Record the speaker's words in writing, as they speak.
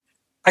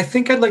I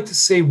think I'd like to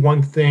say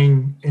one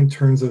thing in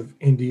terms of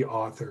indie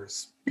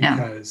authors,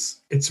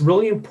 because it's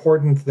really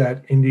important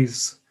that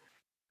indies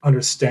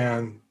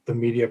understand the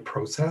media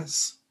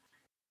process.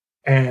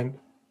 And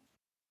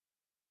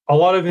a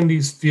lot of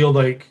indies feel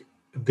like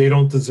they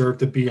don't deserve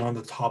to be on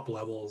the top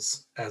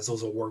levels as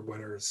those award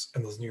winners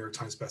and those New York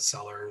Times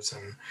bestsellers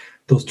and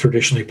those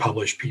traditionally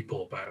published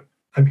people. But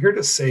I'm here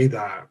to say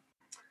that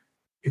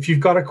if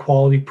you've got a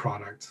quality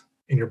product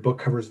and your book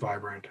cover is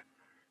vibrant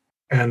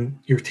and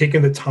you're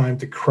taking the time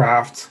to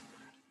craft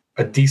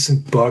a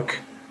decent book,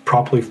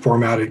 properly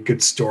formatted,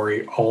 good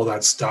story, all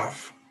that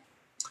stuff,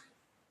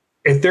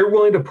 if they're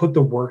willing to put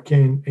the work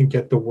in and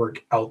get the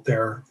work out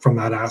there from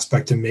that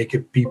aspect and make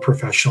it be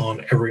professional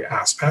in every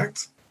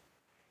aspect,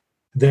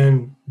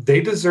 then they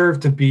deserve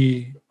to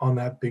be on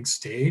that big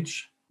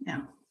stage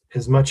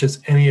as much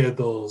as any of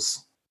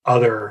those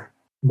other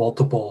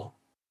multiple,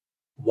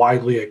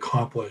 widely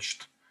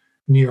accomplished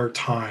New York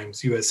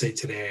Times, USA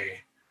Today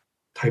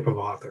type of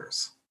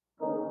authors.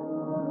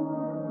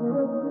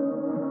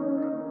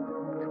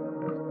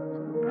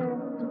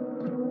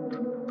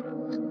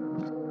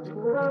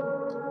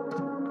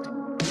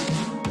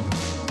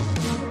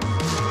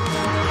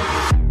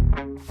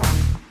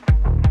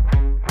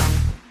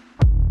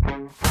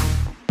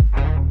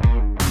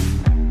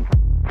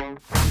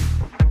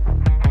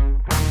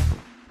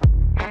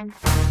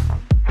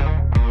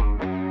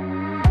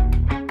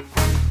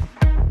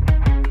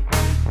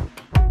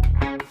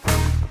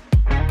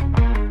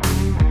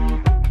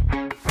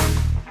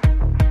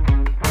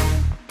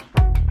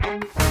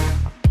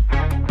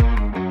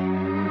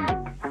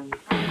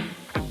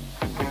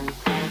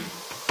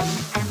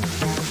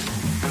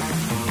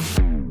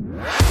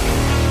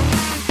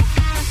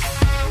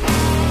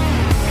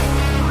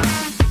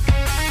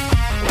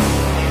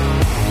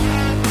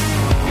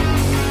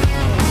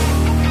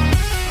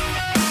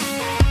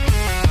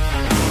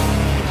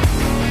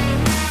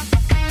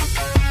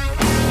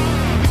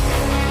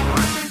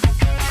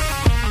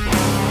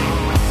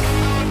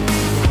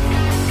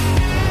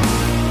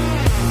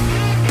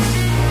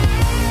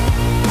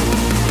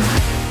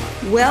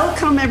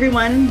 Welcome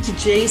everyone to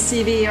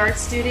JCV Art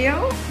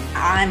Studio.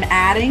 I'm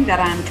adding that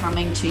I'm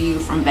coming to you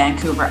from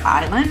Vancouver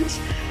Island.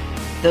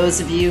 Those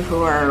of you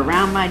who are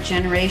around my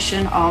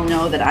generation all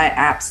know that I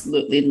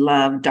absolutely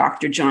love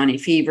Dr. Johnny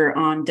Fever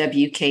on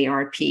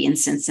WKRP in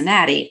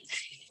Cincinnati.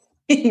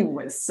 He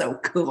was so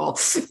cool.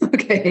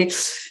 Okay,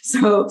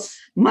 so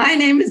my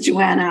name is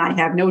Joanna. I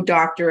have no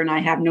doctor and I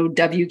have no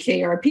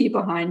WKRP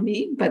behind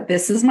me, but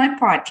this is my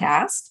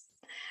podcast.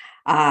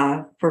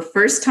 For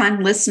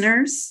first-time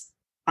listeners,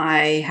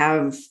 I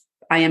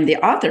am the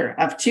author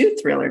of 2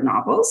 thriller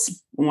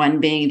novels, one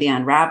being The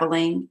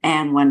Unraveling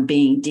and one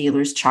being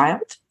Dealer's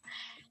Child.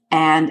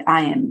 And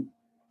I am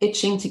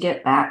itching to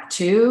get back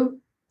to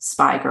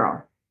Spy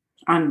Girl.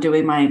 I'm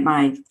doing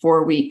my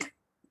 4-week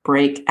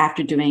break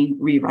after doing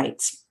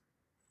rewrites.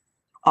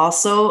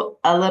 Also,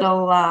 a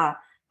little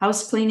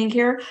house cleaning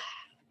here.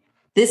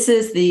 This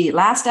is the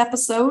last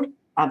episode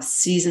of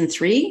season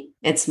 3.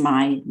 It's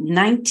my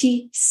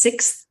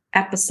 96th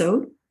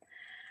episode.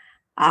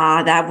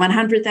 That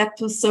 100th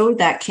episode,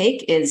 that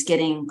cake is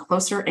getting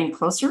closer and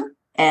closer,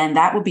 and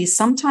that will be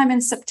sometime in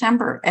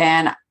September.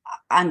 And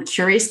I'm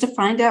curious to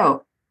find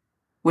out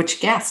which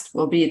guest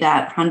will be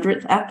that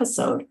 100th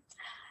episode.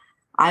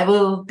 I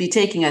will be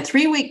taking a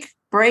 3-week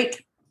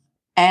break,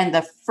 and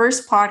the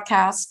first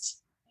podcast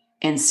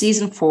in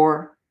season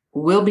 4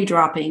 will be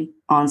dropping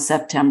on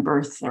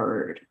September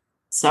 3rd.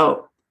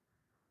 So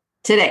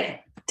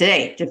today,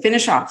 to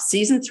finish off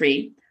season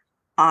 3,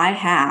 I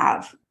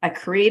have a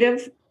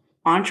creative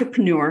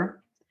entrepreneur,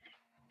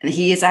 and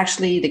he is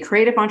actually the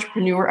creative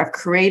entrepreneur of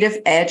Creative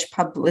Edge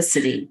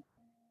Publicity,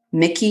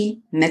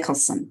 Mickey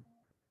Mickelson.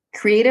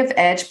 Creative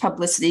Edge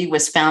Publicity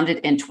was founded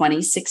in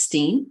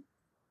 2016.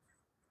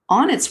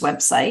 On its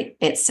website,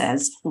 it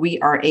says, "We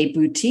are a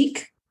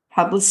boutique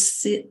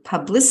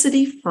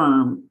publicity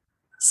firm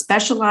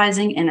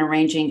specializing in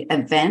arranging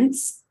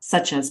events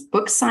such as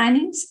book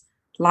signings,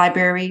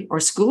 library or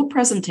school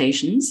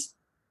presentations,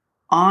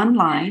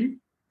 online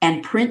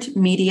and print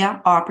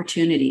media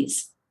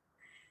opportunities,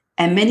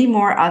 and many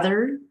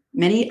other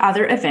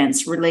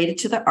events related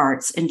to the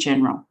arts in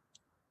general.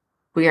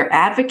 We are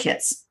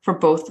advocates for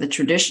both the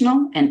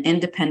traditional and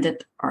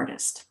independent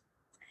artist."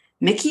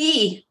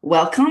 Mickey,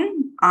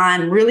 welcome.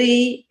 I'm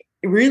really,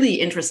 really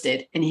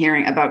interested in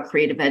hearing about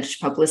Creative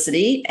Edge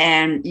Publicity,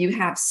 and you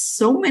have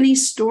so many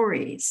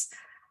stories.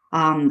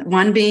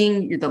 One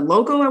being the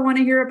logo I want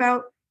to hear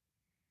about,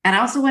 and I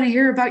also want to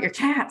hear about your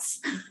cats.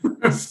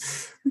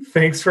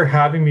 Thanks for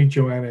having me,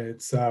 Joanna.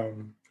 It's a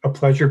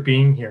pleasure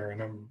being here,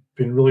 and I've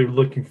been really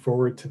looking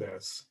forward to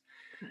this.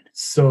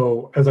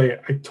 So, as I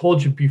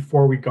told you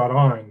before we got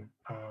on,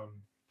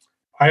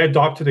 I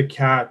adopted a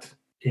cat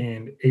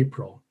in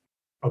April,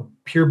 a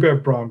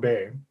purebred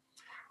Bombay.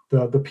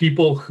 The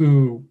people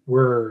who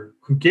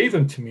gave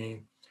them to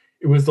me,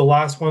 it was the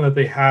last one that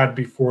they had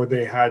before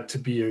they had to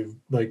be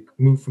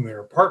moved from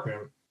their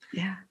apartment.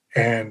 Yeah,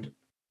 and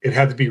it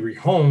had to be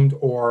rehomed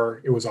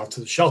or it was off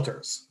to the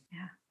shelters.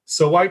 Yeah.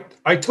 So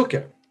I took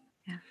it,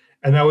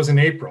 And that was in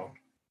April.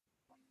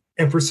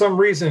 And for some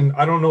reason,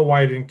 I don't know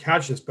why I didn't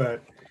catch this,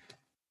 but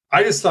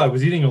I just thought I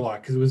was eating a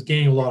lot because it was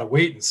gaining a lot of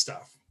weight and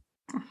stuff.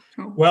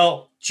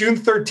 Well, June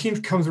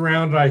 13th comes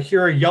around and I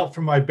hear a yelp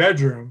from my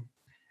bedroom.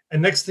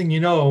 And next thing you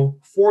know,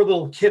 4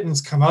 little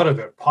kittens come out of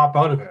it, pop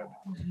out of it.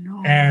 Oh,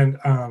 no. And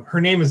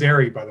her name is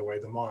Ari, by the way,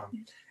 the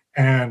mom.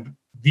 And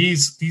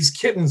these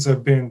kittens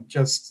have been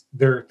just,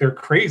 they're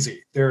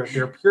crazy. They're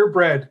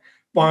purebred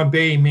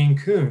Bombay Maine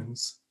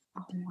Coons.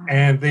 Oh, wow.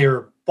 And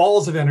they're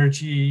balls of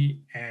energy,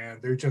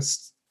 and they're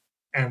just,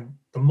 and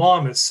the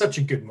mom is such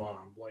a good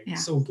mom, like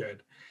so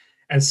good.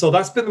 And so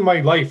that's been my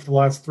life the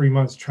last 3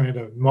 months, trying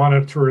to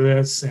monitor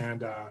this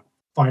and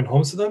find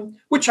homes for them,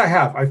 which I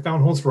have. I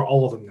found homes for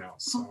all of them now.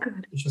 So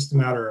it's just a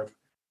matter of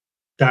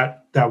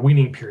that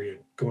weaning period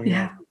going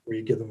on where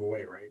you give them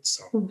away, right?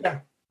 So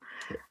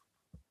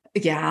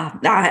yeah,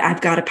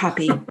 I've got a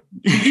puppy.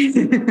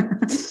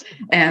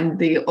 And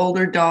the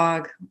older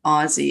dog,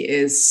 Ozzy,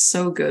 is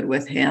so good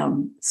with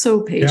him,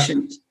 so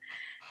patient.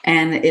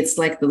 And it's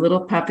like the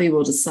little puppy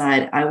will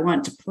decide, I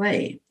want to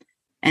play.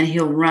 And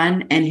he'll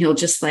run and he'll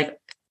just like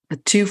the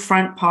 2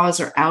 front paws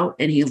are out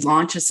and he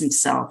launches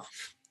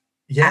himself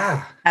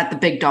at the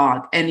big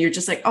dog. And you're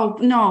just like, oh,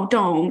 no,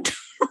 don't.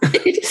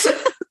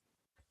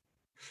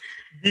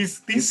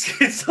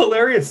 It's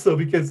hilarious though,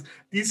 because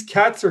these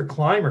cats are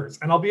climbers,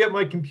 and I'll be at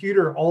my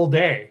computer all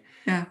day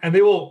and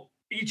they will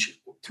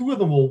 2 of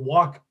them will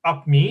walk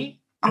up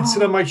me and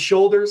sit on my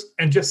shoulders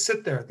and just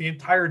sit there the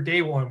entire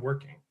day while I'm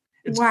working.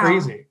 It's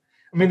crazy.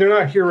 I mean, they're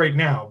not here right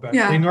now, but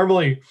they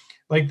normally,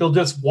 like, they'll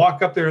just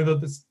walk up there and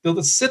they'll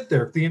just sit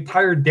there the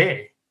entire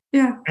day.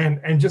 Yeah.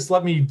 And just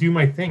let me do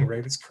my thing,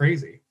 right? It's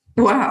crazy.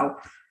 Wow.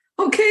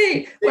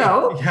 Okay.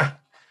 Well,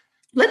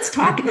 let's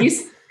talk.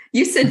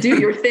 You said do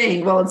your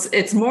thing. Well,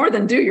 it's more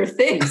than do your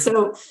thing.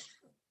 So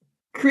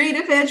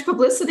Creative Edge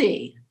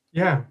Publicity.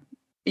 Yeah.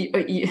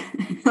 Like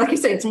you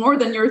say, it's more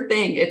than your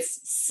thing. It's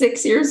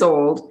 6 years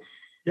old.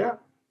 Yeah.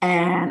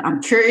 And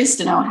I'm curious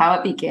to know how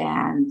it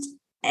began.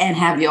 And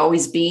have you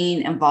always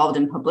been involved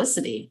in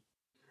publicity?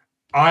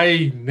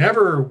 I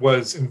never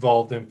was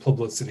involved in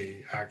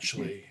publicity,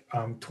 actually.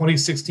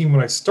 2016,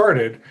 when I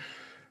started,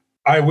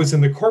 I was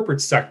in the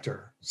corporate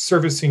sector,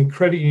 servicing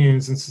credit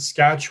unions in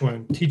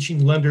Saskatchewan,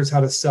 teaching lenders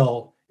how to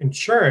sell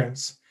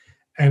insurance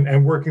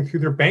and working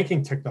through their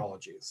banking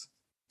technologies.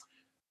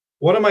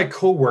 One of my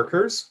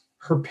co-workers,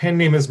 her pen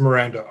name is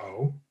Miranda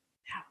O.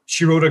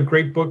 She wrote a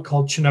great book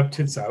called Chin Up,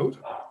 Tits Out.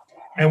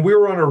 And we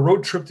were on a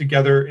road trip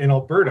together in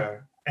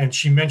Alberta, and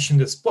she mentioned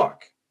this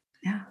book.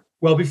 Yeah.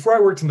 Well, before I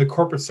worked in the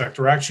corporate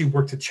sector, I actually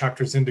worked at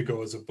Chapters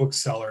Indigo as a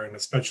bookseller and a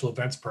special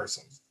events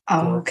person.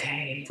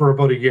 For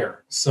about a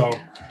year. So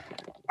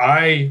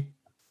I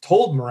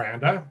told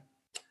Miranda,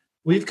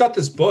 we've got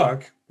this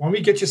book. Why don't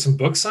we get you some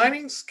book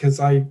signings? Because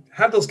I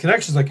had those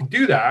connections. I could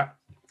do that.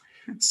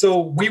 So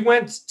we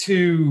went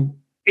to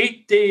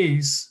 8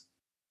 days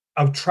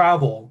of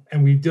travel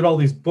and we did all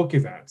these book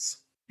events.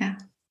 Yeah.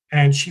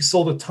 And she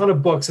sold a ton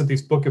of books at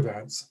these book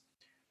events.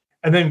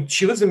 And then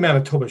she lives in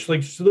Manitoba. She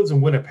lives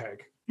in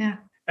Winnipeg. Yeah.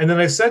 And then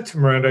I said to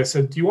Miranda, I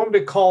said, do you want me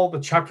to call the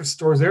chapter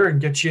stores there and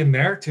get you in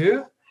there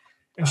too?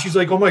 And she's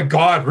like, oh my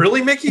God,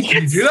 really, Mickey?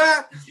 Can you do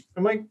that?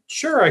 I'm like,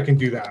 sure, I can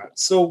do that.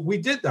 So we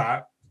did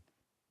that.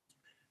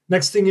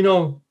 Next thing you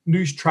know,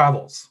 news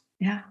travels.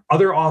 Yeah.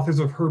 Other authors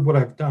have heard what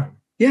I've done.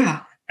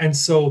 Yeah. And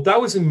so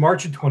that was in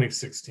March of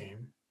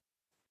 2016.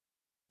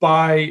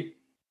 By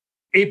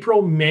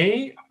April,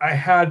 May, I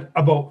had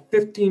about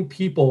 15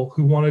 people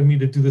who wanted me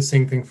to do the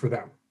same thing for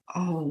them.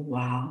 Oh,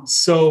 wow.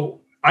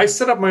 So I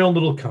set up my own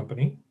little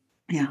company,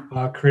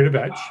 Creative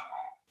Edge.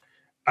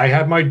 I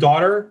had my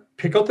daughter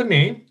pick out the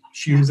name.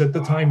 She was at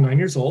the time 9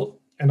 years old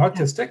and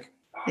autistic.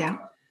 Yeah.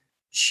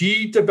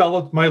 She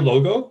developed my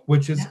logo,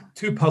 which is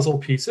 2 puzzle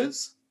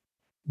pieces,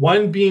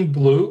 one being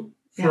blue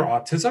for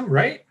autism,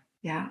 right?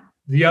 Yeah.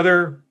 The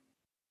other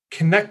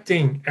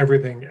connecting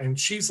everything. And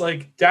she's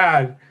like,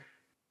 Dad,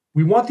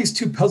 we want these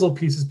 2 puzzle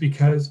pieces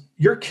because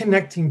you're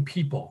connecting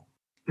people.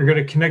 You're going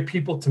to connect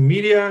people to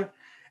media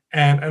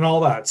and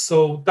all that.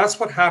 So that's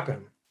what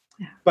happened.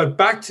 Yeah. But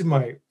back to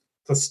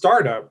the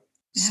startup.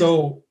 Yeah.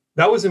 So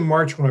that was in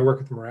March when I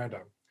worked with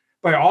Miranda.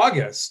 By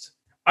August,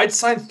 I'd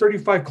signed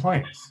 35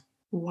 clients.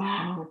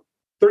 Wow.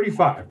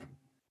 35.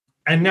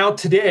 And now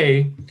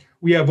today,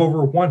 we have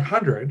over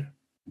 100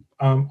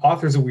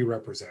 authors that we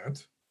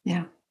represent.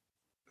 Yeah.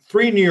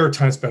 3 New York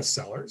Times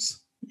bestsellers.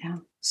 Yeah.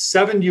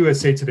 7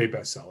 USA Today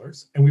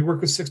bestsellers. And we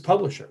work with 6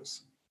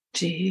 publishers.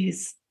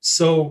 Jeez.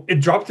 So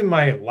it dropped in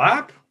my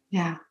lap.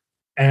 Yeah.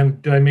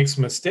 And did I make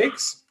some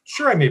mistakes?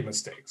 Sure, I made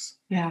mistakes.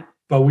 Yeah.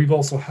 But we've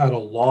also had a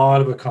lot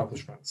of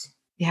accomplishments.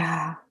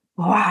 Yeah.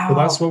 Wow. So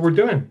that's what we're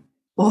doing.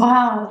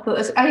 Wow.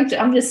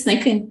 I'm just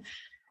thinking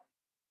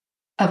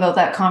about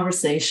that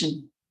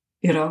conversation.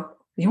 You know,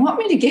 you want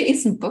me to get you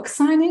some book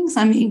signings?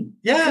 I mean,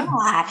 yeah,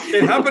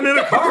 it happened in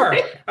a car.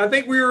 I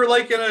think we were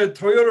like in a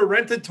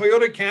rented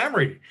Toyota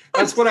Camry.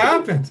 That's what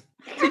happened.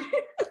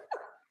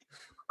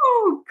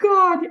 Oh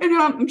God.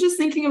 And I'm just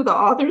thinking of the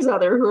authors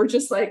out there who are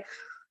just like,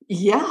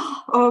 yeah,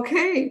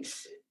 okay.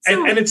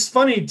 And it's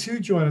funny too,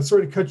 Joanna,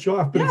 sorry to cut you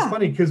off, but it's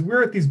funny because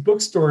we're at these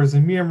bookstores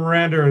and me and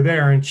Miranda are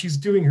there and she's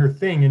doing her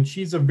thing and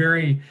she's a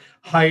very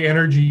high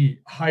energy,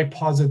 high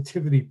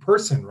positivity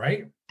person,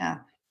 right? Yeah.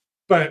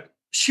 But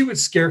she would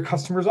scare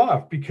customers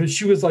off because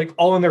she was like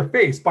all in their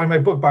face, buy my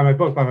book, buy my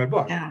book, buy my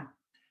book. Yeah.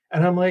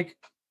 And I'm like,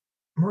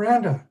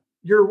 Miranda,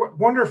 you're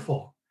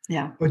wonderful.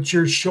 Yeah. But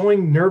you're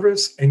showing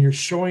nervous and you're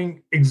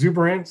showing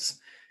exuberance.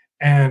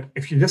 And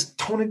if you just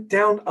tone it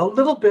down a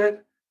little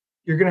bit,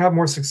 you're going to have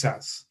more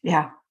success.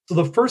 Yeah. So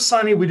the first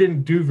signing, we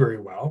didn't do very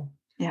well.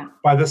 Yeah.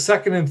 By the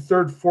second and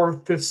third,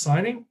 fourth, fifth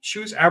signing, she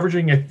was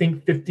averaging, I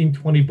think, 15,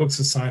 20 books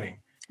a signing,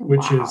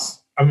 which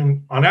is, I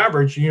mean, on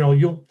average,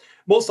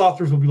 most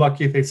authors will be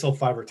lucky if they sell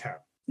 5 or 10.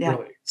 Yeah.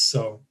 Really.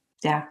 So,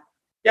 yeah.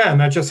 And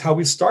that's just how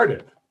we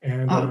started.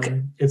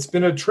 And it's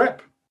been a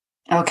trip.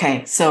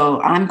 Okay.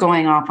 So I'm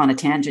going off on a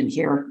tangent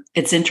here.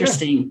 It's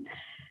interesting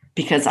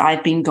because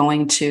I've been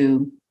going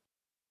to,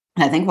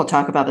 and I think we'll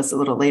talk about this a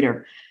little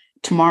later.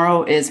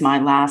 Tomorrow is my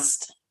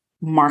last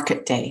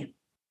market day.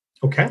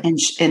 Okay. In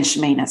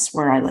Chemainus,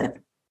 where I live.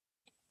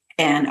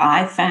 And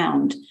I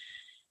found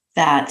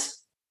that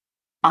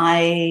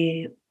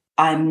I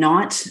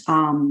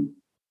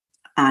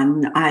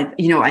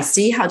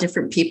see how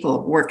different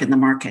people work in the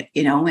market,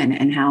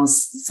 and how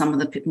some of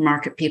the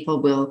market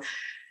people will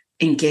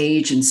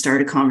engage and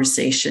start a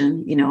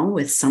conversation,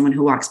 with someone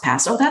who walks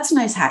past. Oh, that's a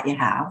nice hat you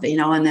have,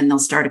 and then they'll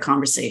start a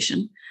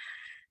conversation.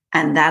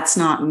 And that's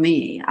not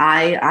me.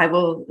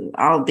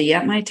 I'll be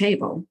at my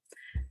table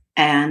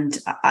and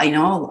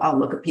I'll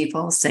look at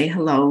people, say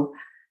hello.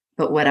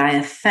 But what I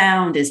have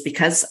found is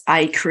because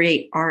I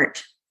create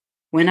art,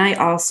 when I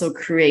also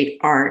create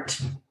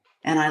art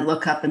and I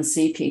look up and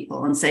see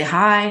people and say,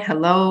 hi,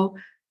 hello,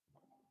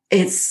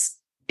 it's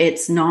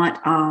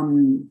not,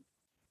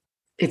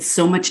 it's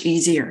so much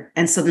easier.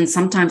 And so then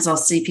sometimes I'll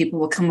see people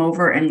will come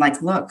over and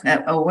like, look,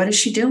 what is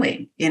she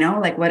doing?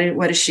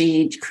 What is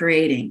she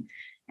creating?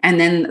 And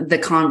then the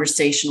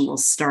conversation will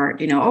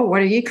start, oh,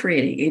 what are you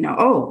creating?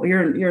 Oh,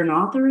 you're an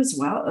author as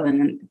well. And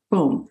then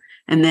boom.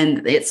 And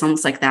then it's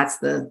almost like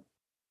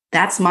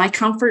that's my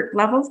comfort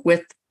level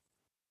with,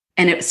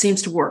 and it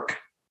seems to work.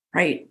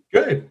 Right.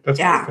 Good. That's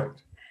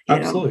perfect.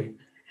 Absolutely.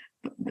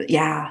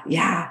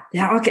 Yeah.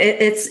 Okay.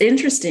 It's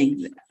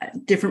interesting.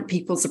 Different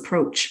people's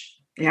approach.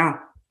 Yeah.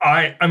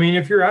 I mean,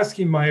 if you're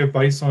asking my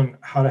advice on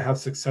how to have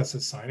success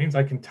at signings,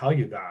 I can tell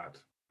you that.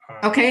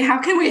 Okay, how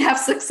can we have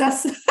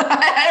success? If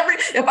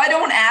I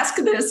don't ask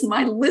this,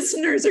 my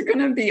listeners are going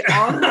to be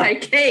on my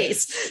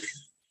case.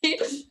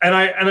 And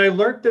I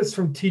learned this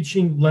from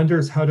teaching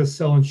lenders how to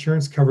sell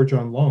insurance coverage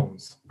on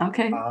loans.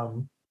 Okay.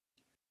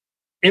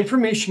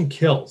 Information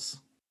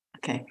kills.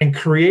 Okay. And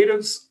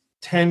creatives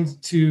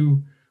tend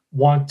to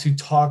want to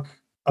talk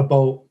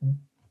about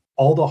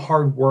all the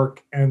hard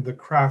work and the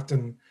craft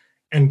and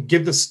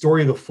give the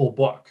story of the full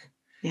book.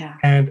 Yeah.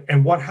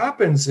 And what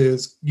happens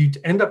is you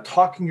end up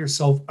talking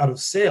yourself out of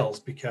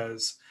sales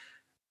because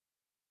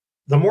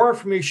the more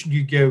information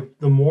you give,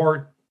 the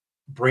more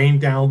brain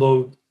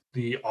download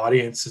the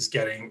audience is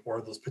getting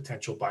or those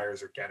potential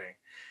buyers are getting.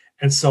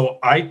 And so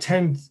I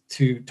tend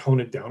to tone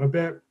it down a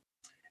bit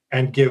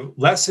and give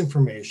less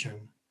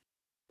information,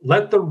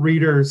 let the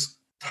readers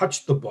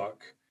touch the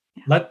book,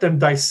 let them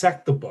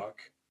dissect the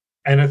book.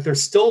 And if they're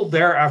still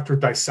there after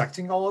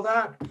dissecting all of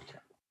that,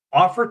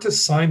 offer to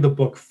sign the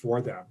book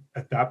for them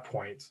at that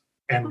point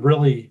and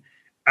really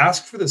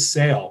ask for the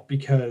sale,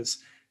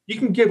 because you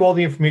can give all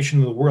the information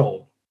in the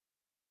world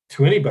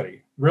to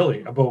anybody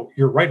really about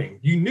your writing.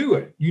 You knew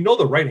it. You know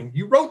the writing.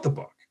 You wrote the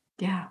book.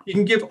 Yeah. You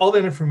can give all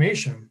that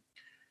information.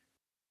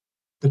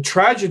 The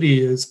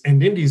tragedy is,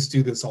 and indies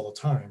do this all the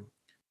time,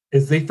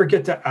 is they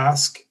forget to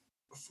ask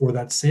for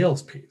that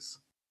sales piece.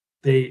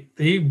 They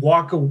give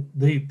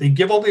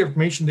all the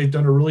information. They've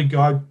done a really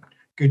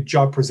good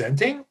job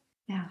presenting.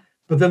 Yeah.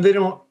 But then they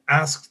don't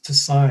ask to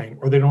sign,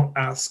 or they don't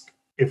ask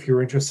if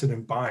you're interested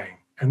in buying.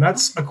 And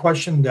that's a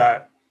question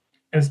that,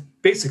 and it's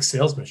basic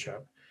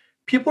salesmanship.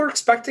 People are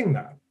expecting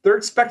that. They're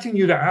expecting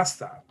you to ask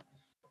that.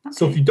 Okay.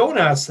 So if you don't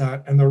ask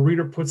that and the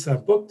reader puts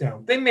that book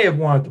down, they may have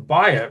wanted to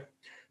buy it,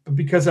 but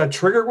because that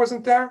trigger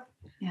wasn't there,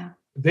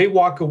 they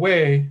walk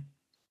away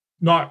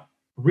not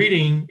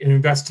reading and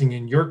investing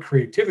in your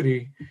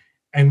creativity.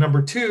 And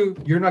number two,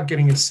 you're not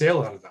getting a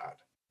sale out of that.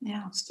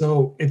 Yeah.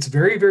 So it's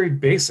very, very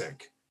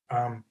basic.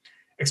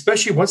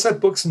 Especially once that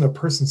book's in the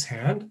person's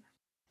hand,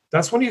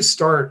 that's when you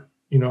start,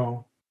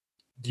 do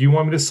you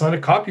want me to sign a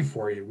copy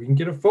for you? We can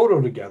get a photo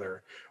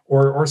together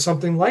or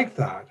something like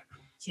that.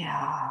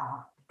 Yeah.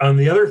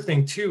 The other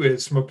thing too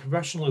is, from a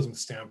professionalism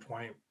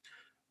standpoint,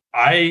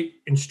 I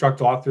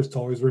instruct authors to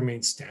always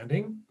remain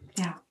standing.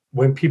 Yeah.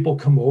 When people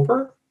come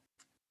over,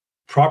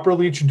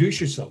 properly introduce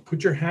yourself,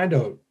 put your hand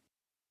out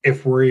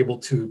if we're able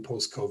to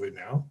post-COVID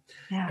now,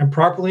 and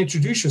properly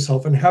introduce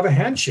yourself and have a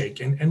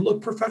handshake and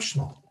look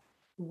professional.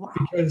 Wow.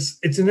 Because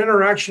it's an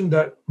interaction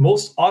that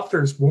most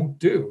authors won't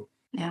do.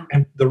 Yeah.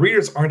 And the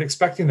readers aren't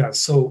expecting that.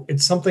 So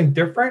it's something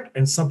different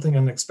and something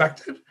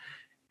unexpected.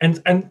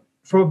 And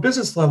from a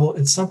business level,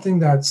 it's something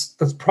that's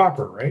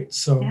proper, right?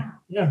 So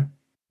yeah.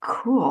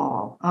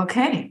 Cool.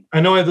 Okay. I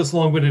know I have this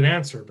long-winded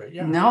answer, but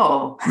yeah.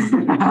 No,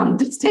 I'm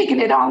just taking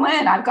it all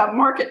in. I've got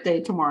market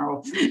day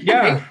tomorrow.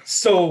 Yeah.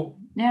 So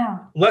Yeah.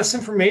 less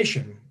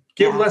information.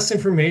 Give less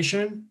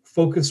information.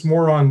 Focus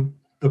more on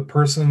the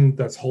person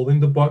that's holding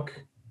the book,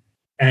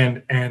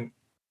 and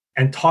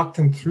talk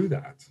them through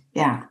that.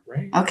 Yeah.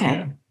 Right.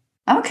 Okay.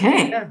 Yeah.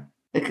 Okay. Yeah.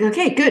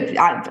 Okay. Good.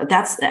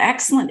 That's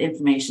excellent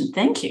information.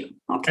 Thank you.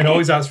 Okay. And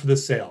always ask for the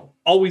sale.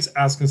 Always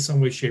ask in some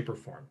way, shape, or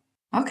form.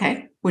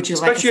 Okay. Would you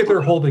especially if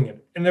they're holding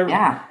it, and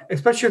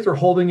especially if they're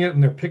holding it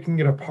and they're picking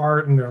it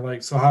apart and they're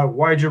like, so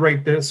why'd you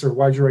write this or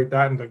why'd you write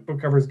that? And the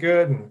book cover's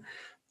good. And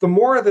the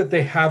more that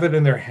they have it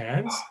in their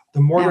hands,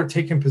 the more they're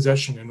taking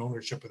possession and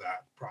ownership of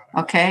that product.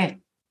 Okay.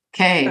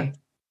 Yeah.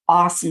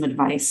 Awesome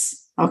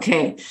advice.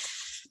 Okay.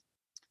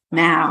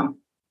 Now,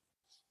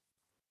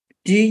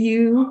 do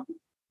you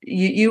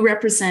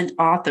represent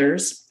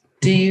authors?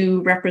 Do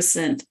you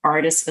represent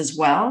artists as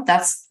well?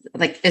 That's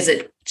like, is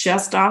it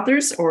just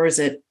authors, or is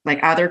it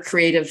like other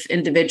creative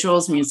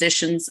individuals,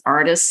 musicians,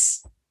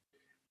 artists?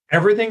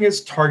 Everything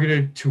is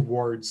targeted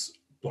towards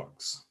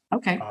books.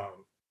 Okay.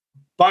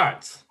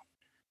 But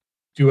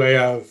do I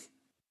have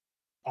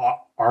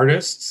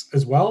artists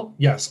as well?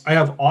 Yes, I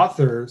have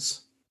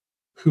authors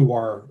who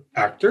are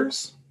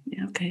actors,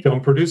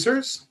 film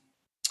producers,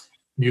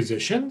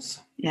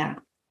 musicians. Yeah.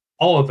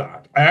 All of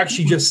that. I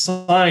actually just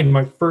signed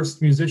my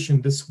first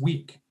musician this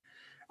week.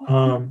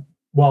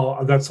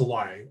 Well, that's a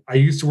lie. I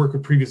used to work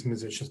with previous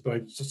musicians, but I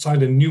just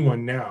signed a new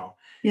one now.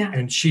 Yeah.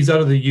 And she's out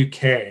of the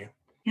UK.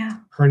 Yeah.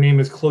 Her name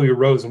is Chloe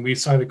Rose, and we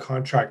signed a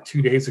contract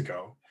 2 days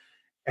ago.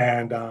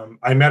 And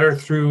I met her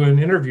through an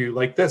interview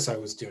like this I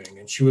was doing,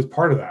 and she was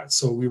part of that.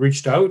 So we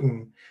reached out,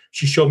 and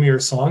she showed me her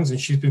songs, and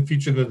she's been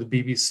featured in the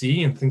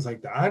BBC and things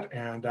like that.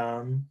 And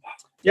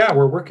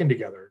we're working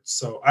together.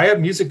 So I have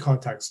music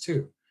contacts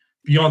too,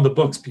 beyond the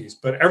books piece,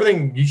 but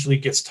everything usually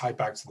gets tied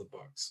back to the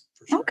books.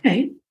 For sure.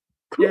 Okay,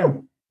 cool. Yeah.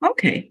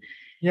 Okay.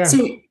 Yeah.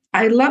 So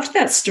I loved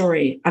that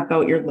story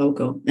about your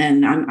logo,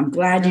 and I'm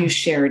glad you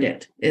shared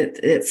it.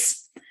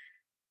 It's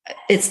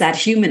that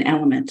human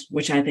element,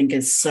 which I think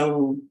is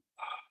so,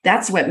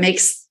 that's what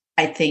makes,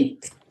 I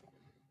think,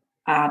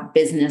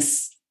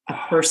 business, a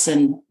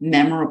person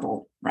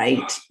memorable,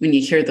 right? When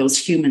you hear those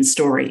human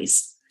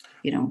stories.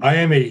 I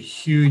am a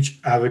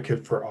huge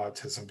advocate for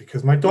autism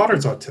because my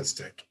daughter's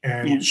autistic,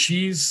 and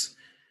she's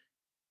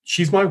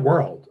my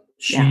world.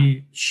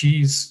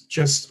 She's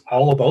just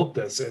all about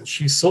this, and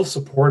she's so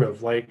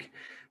supportive. Like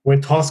when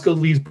Tosca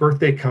Lee's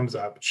birthday comes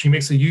up, she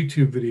makes a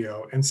YouTube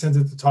video and sends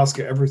it to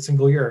Tosca every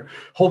single year,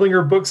 holding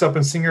her books up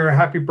and singing her a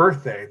happy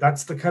birthday.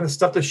 That's the kind of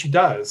stuff that she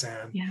does.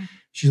 And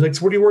she's like,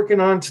 so what are you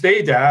working on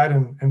today, Dad?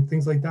 And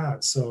things like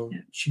that. So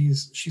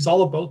she's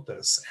all about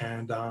this.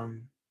 And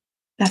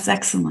that's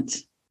excellent.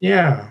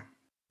 Yeah.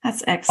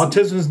 That's excellent.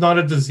 Autism is not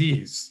a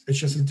disease. It's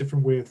just a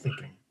different way of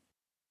thinking.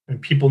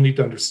 And people need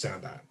to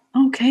understand that.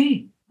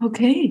 Okay.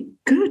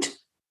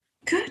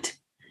 Good.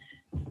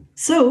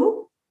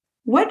 So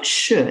what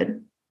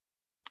should,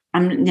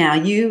 now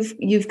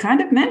you've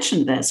kind of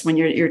mentioned this when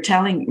you're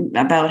telling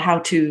about how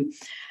to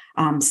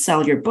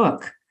sell your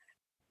book.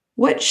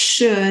 What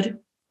should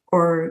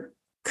or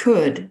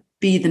could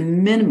be the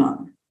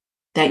minimum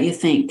that you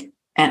think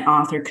an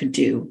author could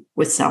do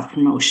with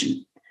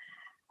self-promotion?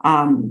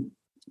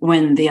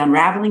 When The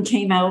Unraveling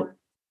came out,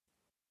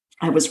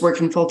 I was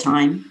working full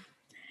time,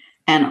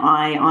 and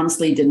I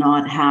honestly did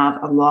not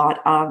have a lot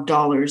of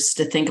dollars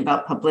to think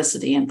about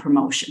publicity and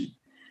promotion.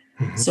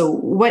 Mm-hmm. So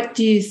what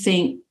do you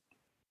think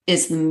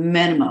is the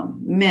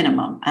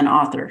minimum an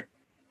author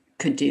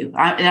could do?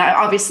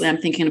 Obviously, I'm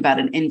thinking about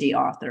an indie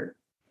author.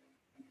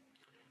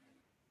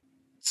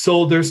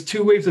 So there's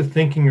two ways of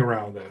thinking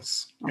around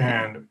this. Okay.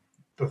 And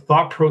the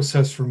thought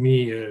process for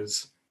me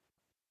is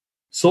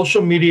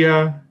social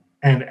media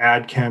and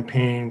ad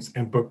campaigns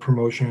and book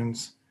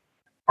promotions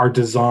are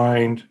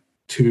designed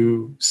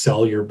to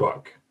sell your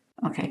book.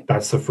 Okay.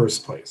 That's the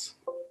first place.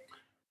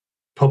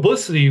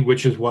 Publicity,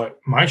 which is what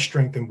my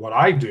strength and what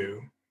I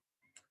do,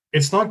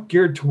 it's not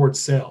geared towards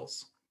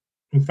sales.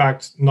 In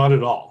fact, not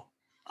at all.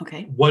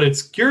 Okay. What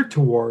it's geared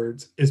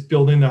towards is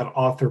building that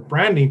author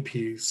branding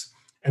piece,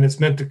 and it's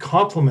meant to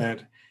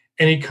complement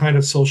any kind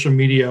of social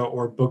media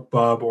or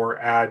BookBub or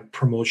ad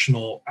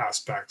promotional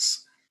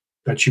aspects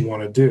that you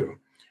want to do.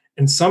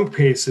 In some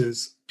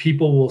cases,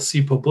 people will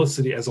see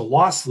publicity as a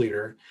loss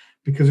leader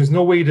because there's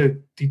no way to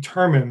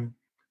determine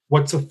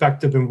what's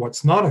effective and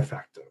what's not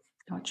effective.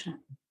 Gotcha.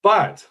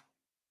 But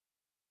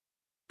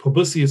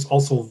publicity is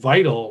also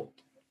vital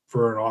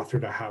for an author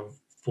to have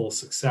full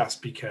success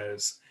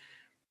because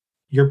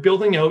you're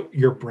building out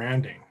your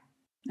branding.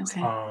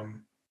 Okay.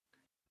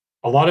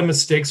 A lot of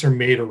mistakes are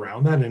made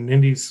around that, and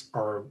indies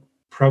are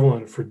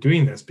prevalent for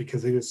doing this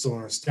because they just don't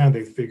understand.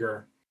 They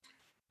figure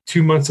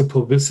 2 months of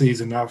publicity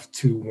is enough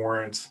to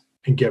warrant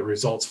and get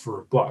results for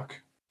a book.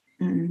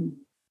 Mm-hmm.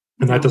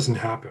 And that doesn't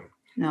happen.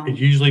 No. It's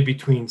usually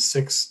between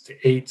 6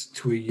 to 8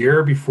 to a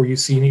year before you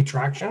see any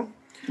traction.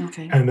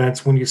 Okay. And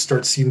that's when you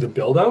start seeing the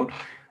build out.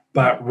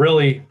 But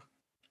really,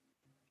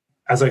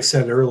 as I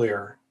said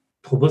earlier,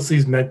 publicity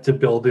is meant to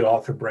build the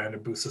author brand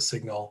and boost the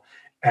signal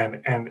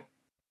and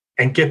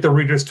get the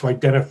readers to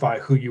identify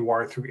who you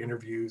are through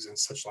interviews and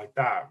such like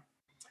that.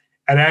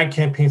 An ad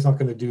campaign's not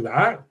going to do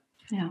that.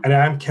 Yeah. An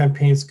ad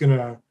campaign's going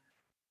to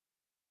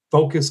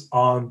focus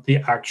on the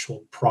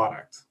actual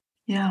product.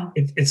 Yeah.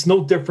 It's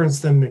no difference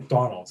than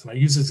McDonald's. And I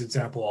use this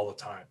example all the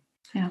time.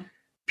 Yeah.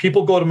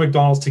 People go to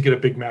McDonald's to get a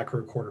Big Mac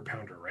or a quarter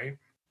pounder, right?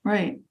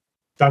 Right.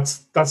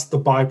 That's the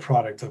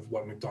byproduct of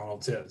what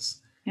McDonald's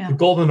is. Yeah. The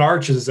Golden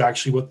Arches is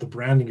actually what the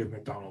branding of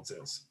McDonald's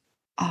is.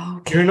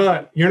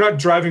 Okay. You're not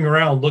driving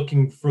around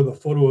looking for the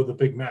photo of the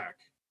Big Mac.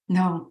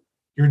 No.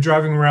 You're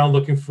driving around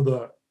looking for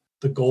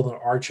the Golden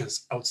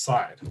Arches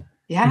outside.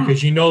 Yeah.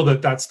 Because you know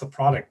that that's the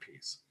product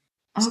piece.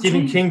 Okay.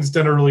 Stephen King's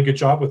done a really good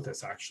job with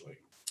this, actually.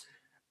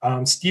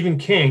 Stephen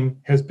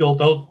King has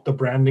built out the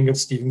branding of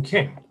Stephen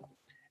King.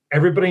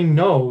 Everybody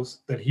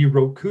knows that he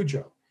wrote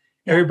Cujo.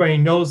 Everybody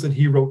knows that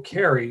he wrote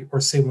Carrie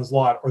or Salem's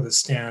Lot or The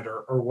Stand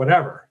or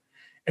whatever.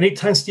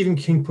 Anytime Stephen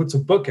King puts a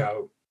book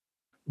out,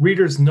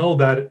 readers know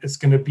that it's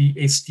going to be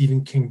a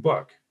Stephen King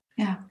book.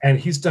 Yeah. And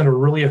he's done a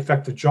really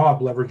effective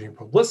job leveraging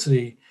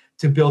publicity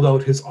to build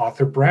out his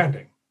author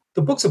branding.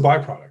 The book's a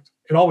byproduct.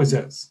 It always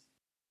is.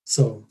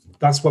 So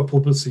that's what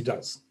publicity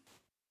does,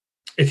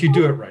 if you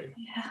do it right.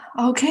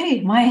 Yeah.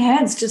 Okay. My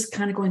head's just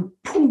kind of going,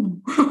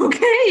 boom.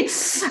 Okay.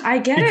 I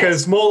get it.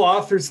 Because most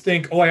authors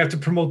think, oh, I have to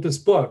promote this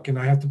book and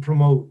I have to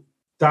promote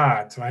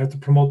that and I have to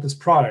promote this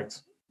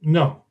product.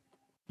 No,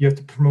 you have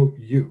to promote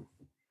you.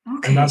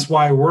 Okay. And that's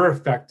why we're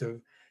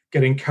effective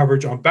getting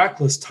coverage on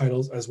backlist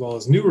titles as well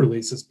as new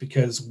releases,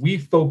 because we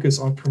focus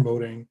on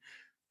promoting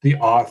the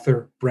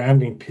author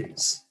branding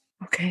piece.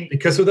 Okay.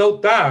 Because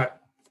without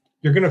that,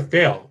 you're going to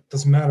fail.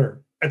 Doesn't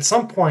matter. At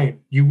some point,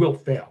 you will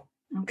fail.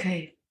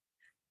 Okay.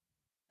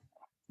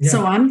 Yeah.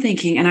 So I'm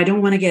thinking, and I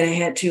don't want to get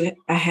ahead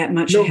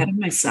of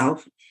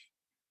myself.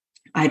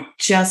 I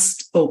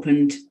just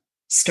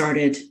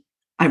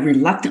I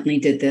reluctantly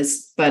did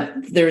this, but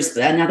there's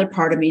another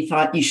part of me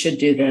thought you should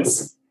do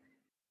this.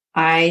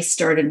 I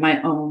started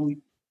my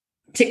own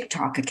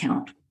TikTok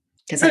account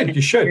because I've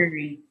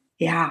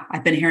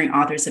been hearing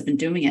authors have been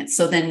doing it.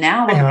 So then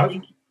now I'm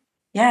thinking,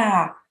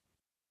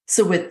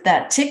 so with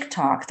that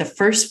TikTok, the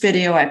first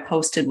video I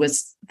posted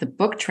was the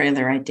book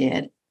trailer I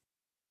did.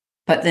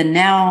 But then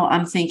now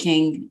I'm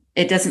thinking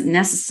it doesn't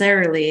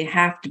necessarily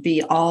have to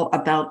be all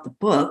about the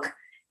book.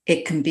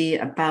 It can be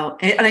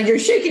about, and you're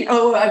shaking.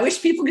 Oh, I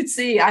wish people could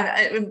see.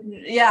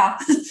 Nikki's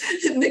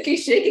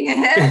shaking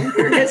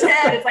his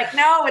head. It's like,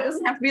 no, it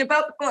doesn't have to be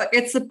about the book.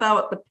 It's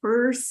about the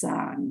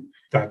person.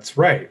 That's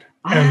right.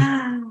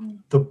 And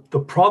the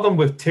problem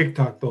with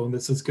TikTok, though, and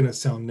this is going to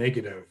sound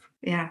negative,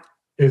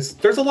 is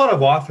there's a lot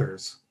of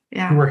authors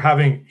who are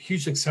having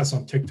huge success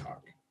on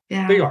TikTok.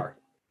 Yeah, they are,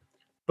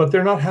 but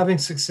they're not having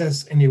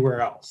success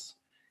anywhere else.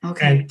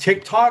 Okay. And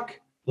TikTok,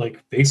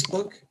 like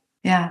Facebook,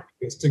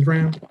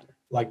 Instagram,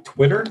 like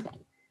Twitter,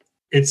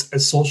 it's a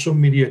social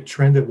media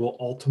trend that will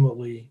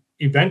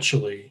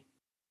eventually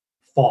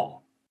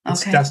fall.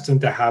 It's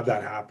destined to have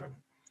that happen.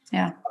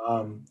 Yeah.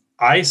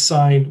 I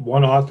signed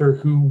one author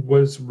who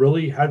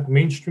had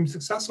mainstream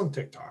success on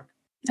TikTok.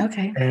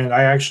 Okay. And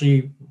I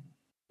actually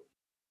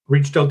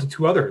reached out to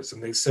two others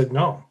and they said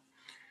no.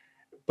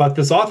 But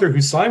this author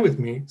who signed with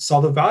me saw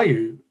the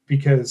value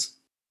because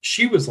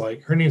she was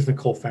like, her name is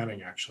Nicole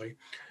Fanning, actually.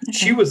 Okay.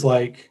 She was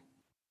like,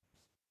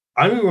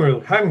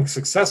 I'm having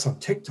success on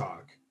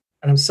TikTok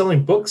and I'm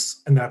selling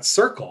books in that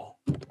circle.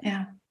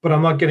 Yeah. But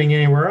I'm not getting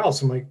anywhere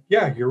else. I'm like,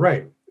 yeah, you're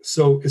right.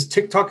 So is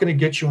TikTok going to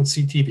get you on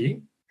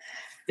CTV?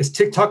 Is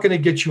TikTok going to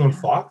get you on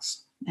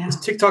Fox? Yeah. Is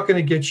TikTok going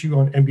to get you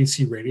on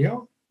NBC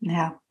Radio?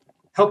 Yeah.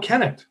 How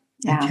can it?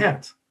 Yeah. You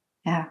can't.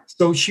 Yeah.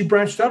 So she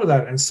branched out of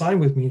that and signed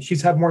with me. And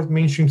she's had more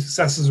mainstream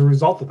success as a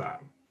result of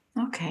that.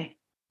 Okay.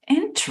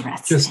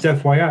 Interesting. Just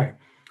FYI.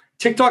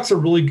 TikTok's a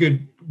really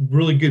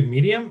good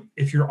medium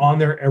if you're on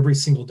there every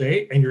single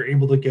day and you're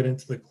able to get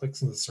into the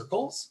clicks and the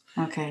circles.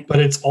 Okay. But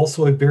it's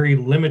also a very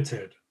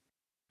limited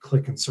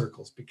click and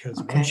circles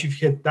because once you've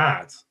hit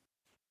that,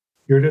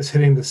 you're just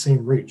hitting the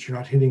same reach. You're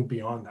not hitting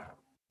beyond that.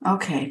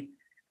 Okay.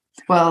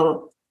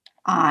 Well,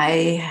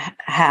 I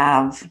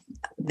have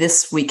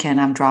this weekend,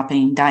 I'm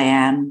dropping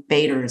Diane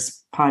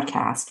Bader's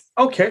podcast.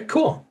 Okay,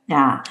 cool.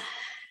 Yeah.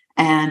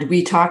 And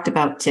we talked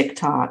about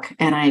TikTok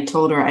and I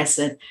told her, I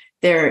said,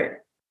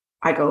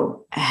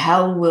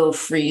 hell will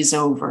freeze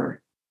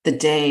over the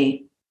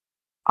day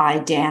I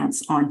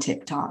dance on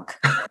TikTok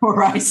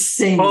or I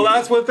sing. Well,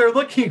 that's what they're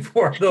looking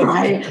for, though.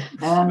 Right?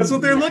 That's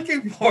what they're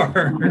looking for.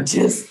 I'm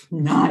just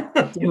not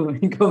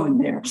going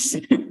there,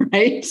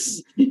 right?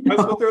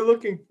 That's what they're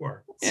looking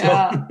for.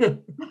 Yeah. So.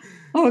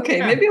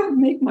 Okay, maybe I'll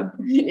make my...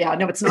 Yeah,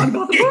 no, it's not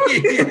about the book.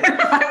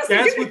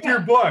 Dance with your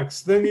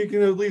books. Then you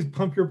can at least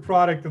pump your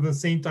product at the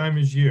same time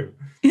as you.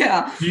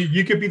 Yeah.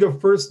 You could be the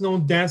first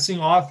known dancing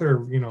author,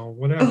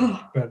 whatever.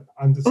 But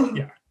I'm just,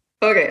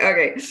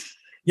 Okay.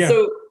 Yeah.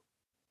 So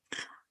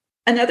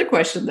another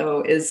question,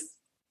 though, is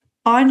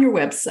on your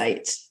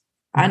website,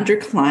 under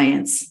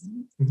clients,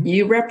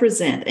 you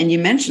represent, and you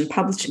mentioned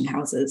publishing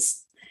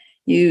houses.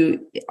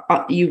 you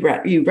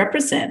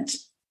represent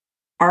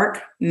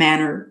Arc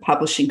Manor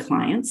publishing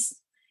clients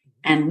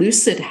and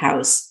Lucid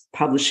House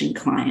publishing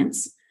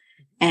clients.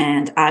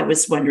 And I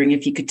was wondering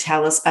if you could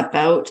tell us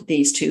about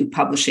these two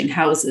publishing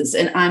houses.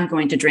 And I'm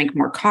going to drink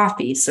more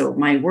coffee, so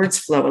my words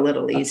flow a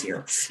little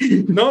easier.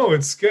 No,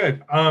 it's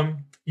good.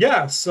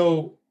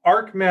 So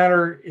Arc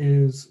Manor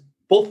is,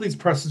 both of these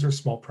presses are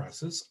small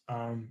presses.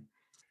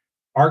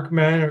 Arc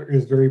Manor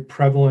is very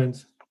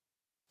prevalent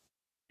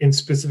in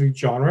specific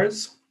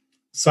genres.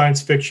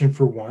 Science fiction,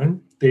 for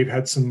one. They've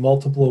had some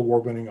multiple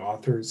award-winning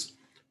authors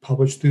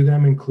published through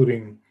them,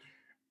 including,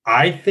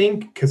 I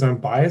think, because I'm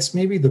biased,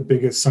 maybe the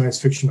biggest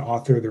science fiction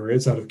author there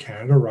is out of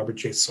Canada, Robert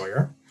J.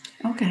 Sawyer.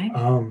 Okay.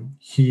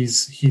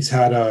 He's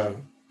had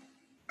a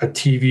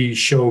TV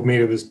show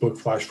made of his book,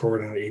 Flash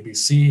Forward, on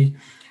ABC.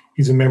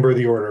 He's a member of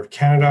the Order of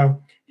Canada.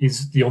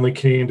 He's the only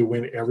Canadian to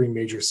win every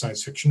major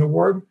science fiction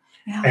award.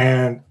 Yeah.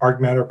 And Arc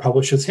Manor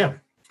publishes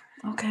him.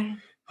 Okay.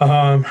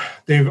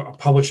 They've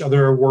published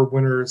other award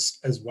winners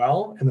as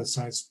well in the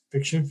science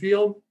fiction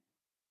field.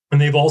 And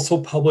they've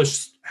also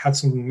had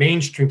some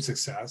mainstream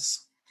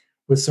success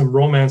with some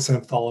romance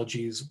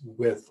anthologies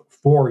with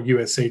 4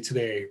 USA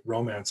Today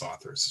romance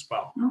authors as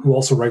well, who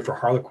also write for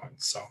Harlequin.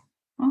 So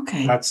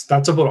that's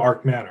about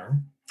Arc Manor.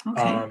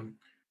 Okay.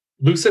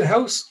 Lucid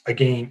House,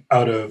 again,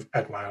 out of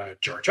Atlanta,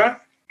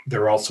 Georgia.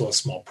 They're also a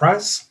small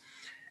press.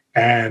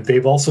 And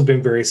they've also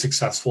been very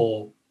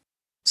successful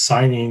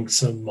signing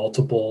some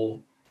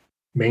multiple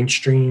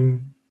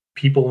mainstream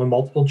people in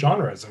multiple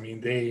genres. I mean,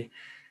 they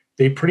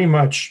pretty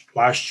much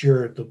last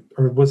year,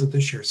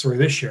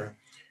 this year,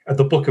 at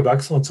the Book of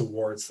Excellence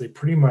Awards, they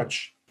pretty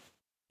much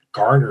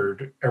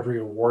garnered every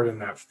award in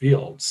that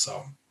field.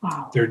 So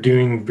They're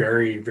doing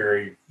very,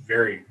 very,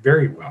 very,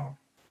 very well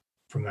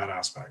from that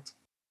aspect.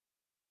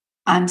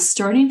 I'm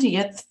starting to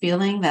get the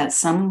feeling that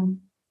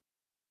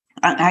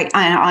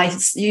I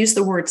use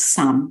the word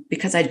some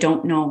because I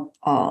don't know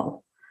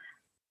all,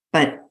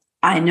 but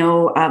I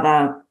know of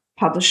a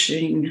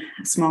publishing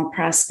small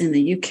press in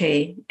the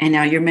UK, and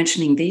now you're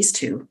mentioning these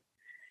two,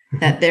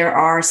 that there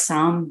are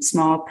some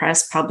small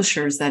press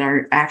publishers that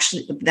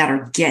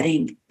are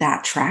getting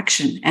that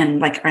traction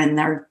and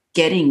they're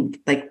getting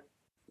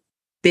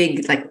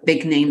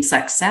big name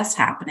success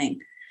happening.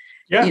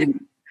 Yeah.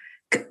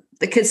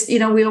 Because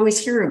we always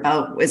hear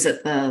about, is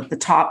it the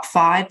top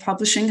 5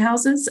 publishing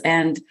houses,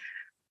 and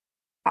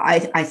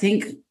I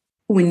think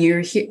when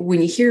you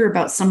hear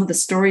about some of the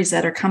stories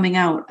that are coming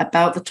out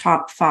about the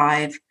top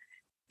 5,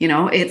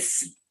 I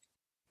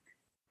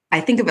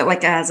think of it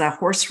like as a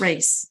horse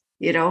race,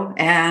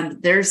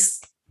 and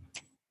there's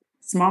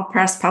small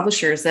press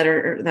publishers that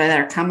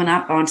are coming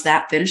up onto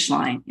that finish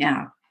line.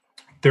 Yeah.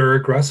 They're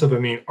aggressive. I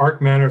mean, Arc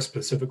Manor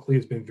specifically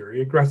has been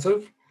very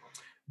aggressive.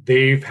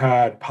 They've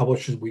had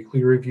Publishers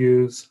Weekly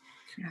reviews.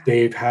 Yeah.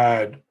 They've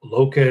had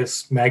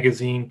Locus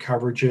magazine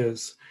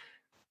coverages.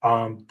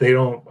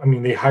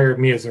 They hired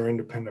me as their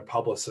independent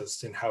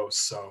publicist in-house.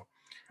 So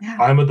yeah.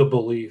 I'm of the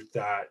belief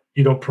that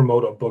you don't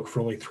promote a book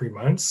for only 3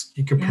 months.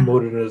 You can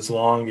promote it as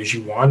long as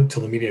you want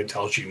until the media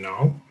tells you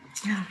no.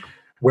 Yeah.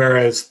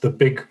 Whereas the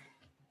big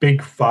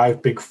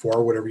 5, big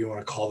 4, whatever you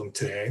want to call them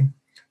today,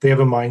 they have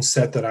a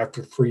mindset that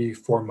after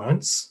 3-4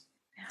 months,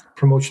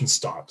 promotion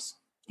stops.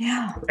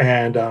 Yeah.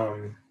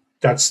 And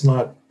that's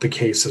not the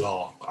case at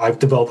all. I've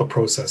developed a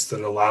process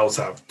that allows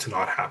that to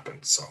not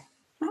happen. So.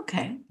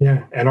 Okay.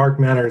 Yeah. And Arc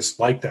Manor is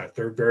like that.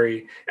 They're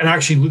very, and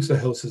actually Lucid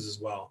Houses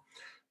as well.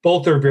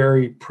 Both are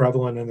very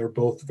prevalent and they're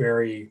both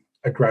very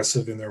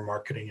aggressive in their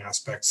marketing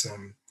aspects.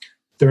 And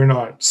they're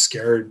not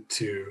scared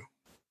to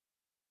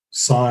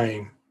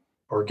sign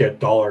or get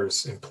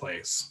dollars in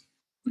place.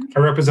 Okay. I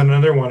represent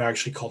another one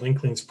actually called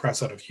Inklings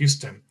Press out of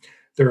Houston.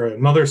 They're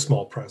another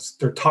small press.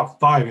 They're top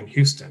 5 in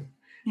Houston.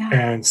 Yeah.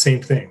 And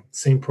same thing,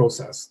 same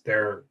process.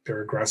 They're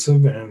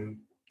aggressive and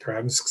they're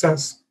having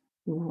success.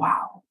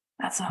 Wow.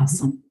 That's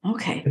awesome.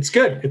 Okay. It's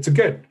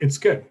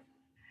good.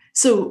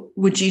 So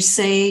would you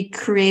say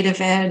Creative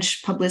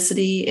Edge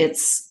publicity,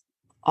 it's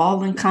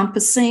all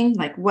encompassing?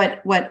 Like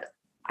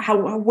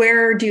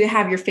where do you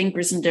have your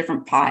fingers in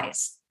different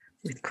pies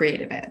with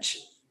Creative Edge?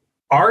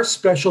 Our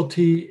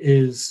specialty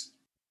is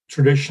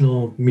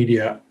traditional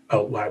media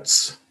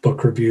outlets,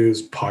 book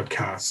reviews,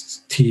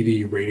 podcasts,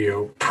 TV,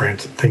 radio,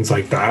 print, things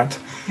like that.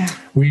 Yeah.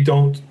 We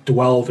don't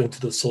delve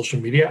into the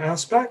social media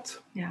aspect.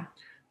 Yeah.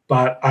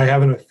 But I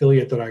have an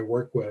affiliate that I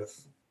work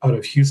with out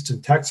of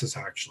Houston, Texas,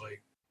 actually,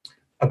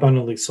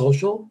 Abundantly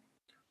Social,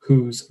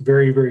 who's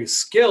very, very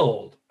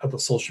skilled at the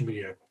social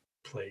media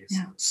place.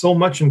 Yeah. So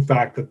much, in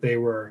fact, that they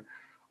were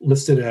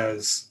listed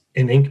as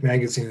in Inc.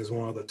 magazine as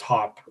one of the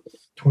top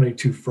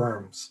 22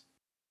 firms,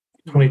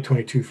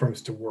 2022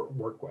 firms to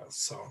work with.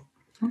 So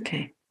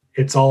okay,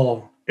 it's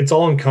all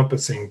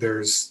encompassing.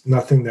 There's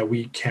nothing that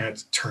we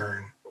can't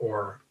turn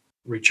or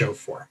reach out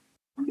for.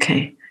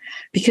 Okay.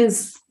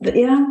 Because,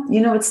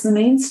 it's the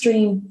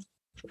mainstream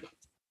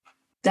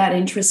that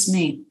interests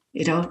me,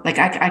 like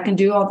I can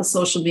do all the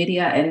social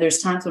media and there's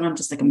times when I'm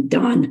just like, I'm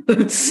done,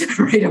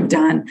 right? I'm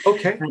done.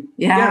 Okay. But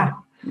yeah.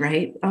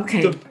 Right.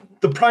 Okay.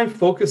 The prime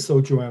focus,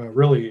 though, Joanna,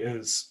 really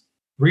is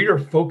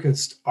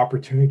reader-focused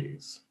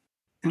opportunities.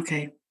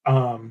 Okay.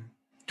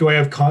 Do I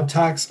have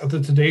contacts at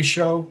the Today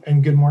Show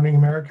and Good Morning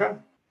America?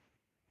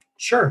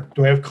 Sure.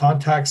 Do I have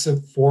contacts at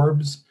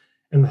Forbes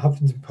and the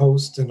Huffington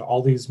Post and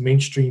all these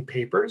mainstream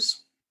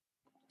papers?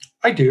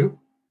 I do.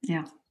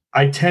 Yeah.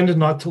 I tend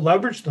not to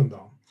leverage them,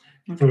 though,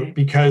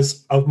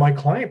 because of my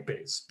client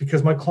base.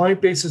 Because my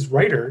client base is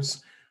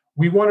writers,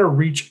 we want to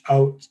reach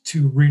out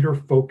to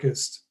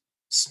reader-focused,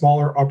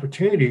 smaller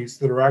opportunities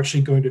that are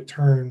actually going to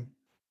turn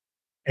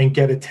and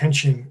get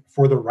attention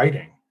for the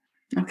writing.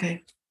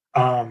 Okay.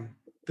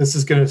 This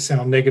is going to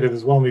sound negative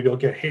as well. Maybe I'll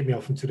get hate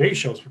mail from Today's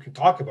Show, so we can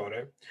talk about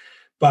it.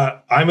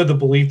 But I'm of the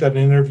belief that an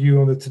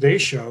interview on the Today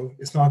Show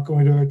is not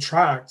going to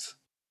attract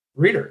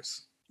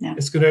readers. Yeah.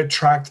 It's going to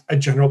attract a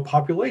general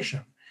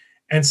population.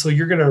 And so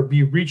you're going to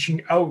be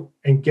reaching out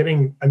and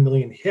getting 1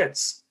 million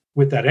hits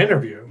with that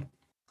interview.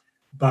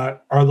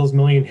 But are those 1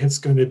 million hits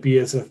going to be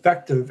as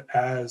effective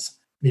as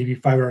maybe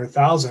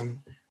 500,000,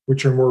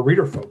 which are more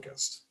reader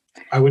focused?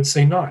 I would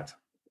say not.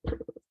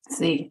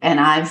 See, and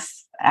I've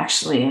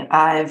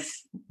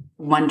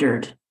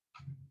wondered.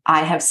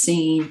 I have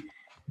seen,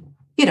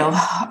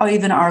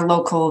 even our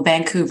local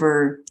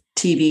Vancouver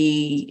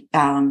TV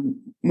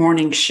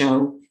morning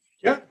show.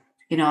 Yeah.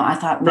 I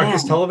thought,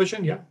 breakfast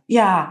television. Yeah.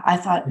 Yeah. I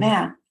thought,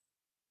 man,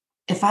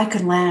 if I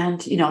could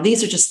land,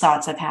 these are just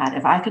thoughts I've had.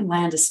 If I could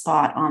land a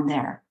spot on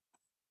there.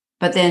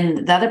 But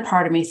then the other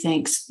part of me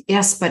thinks,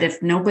 yes, but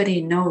if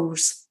nobody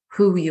knows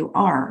who you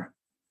are,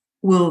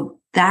 will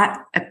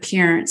that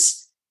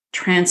appearance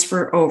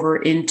transfer over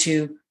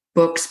into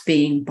books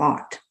being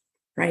bought?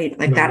 Right?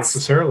 Like Not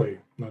necessarily.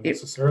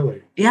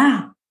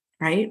 Yeah.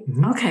 Right.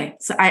 Mm-hmm. Okay.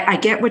 So I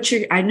get what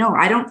I know.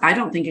 I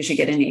don't think you should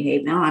get any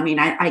hate now. I mean,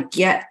 I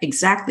get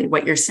exactly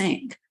what you're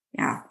saying.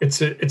 Yeah.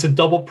 It's a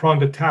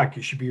double-pronged attack.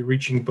 You should be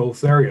reaching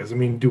both areas. I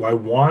mean, do I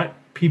want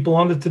people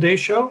on the Today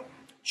Show?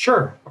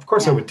 Sure. Of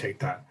course I would take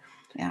that.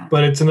 Yeah.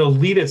 But it's an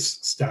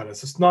elitist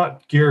status. It's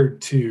not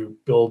geared to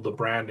build the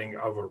branding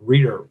of a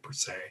reader per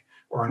se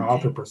or an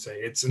author per se.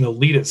 It's an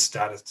elitist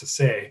status to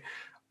say,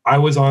 I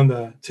was on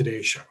the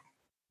Today Show.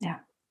 Yeah.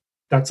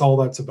 That's all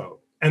that's about.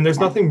 And there's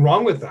nothing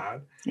wrong with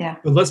that. Yeah.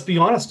 But let's be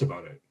honest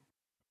about it.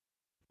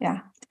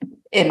 Yeah.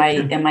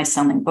 Am I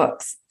selling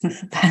books?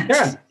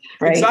 Yeah.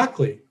 Right.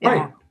 Exactly. Yeah.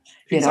 Right.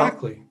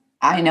 Exactly.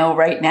 I know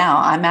right now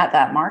I'm at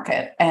that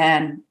market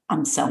and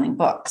I'm selling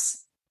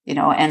books,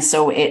 and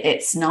so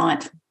it's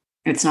not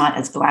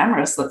as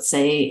glamorous, let's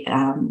say,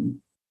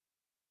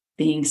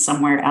 being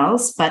somewhere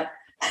else, but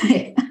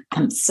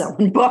I'm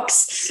selling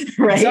books,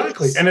 right?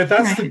 Exactly. And if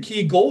that's the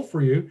key goal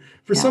for you,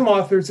 for some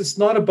authors, it's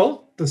not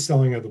about the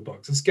selling of the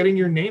books. It's getting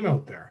your name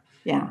out there.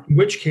 Yeah. In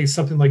which case,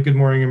 something like Good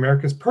Morning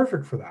America is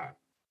perfect for that.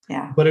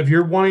 Yeah. But if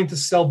you're wanting to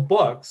sell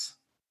books,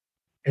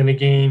 and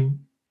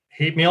again,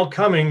 hate mail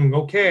coming,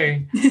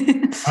 okay,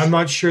 I'm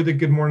not sure that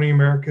Good Morning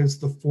America is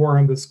the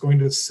forum that's going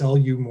to sell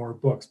you more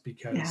books,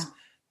 because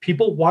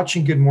people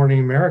watching Good Morning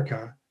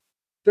America,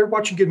 they're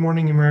watching Good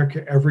Morning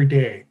America every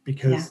day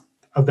because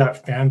of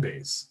that fan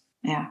base.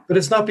 Yeah. But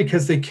it's not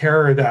because they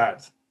care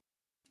that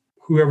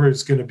whoever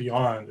is going to be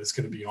on is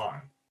going to be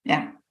on.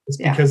 Yeah. It's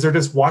because they're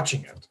just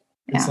watching it.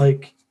 It's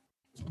like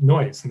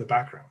noise in the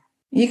background.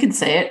 You can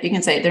say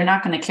it. They're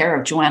not going to care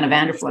if Joanna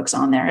Vanderfluk's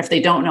on there if they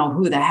don't know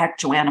who the heck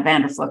Joanna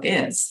Vanderfluk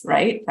is,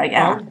 right? Like,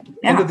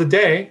 end of the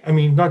day, I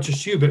mean, not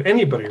just you, but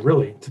anybody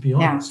really, to be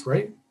honest,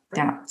 right?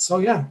 Yeah. So,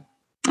 yeah.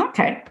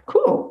 Okay,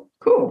 cool.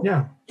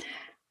 Yeah.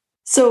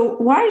 So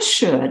why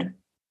should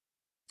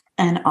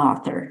an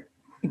author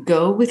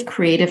go with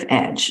Creative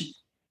Edge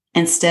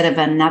instead of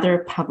another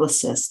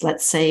publicist,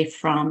 let's say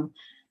from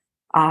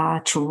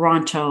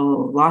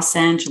Toronto, Los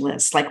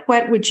Angeles? Like,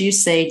 what would you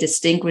say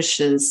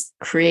distinguishes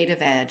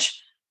Creative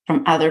Edge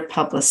from other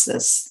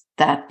publicists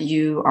that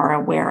you are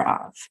aware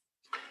of?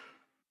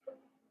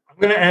 I'm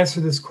going to answer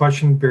this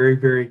question very,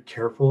 very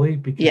carefully,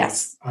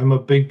 because I'm a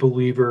big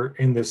believer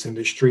in this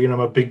industry, and I'm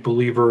a big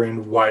believer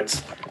in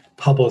what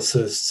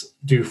publicists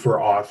do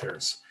for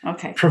authors.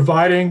 Okay.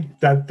 Providing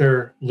that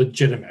they're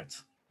legitimate.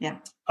 Yeah.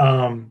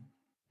 I'm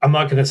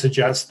not going to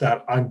suggest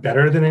that I'm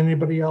better than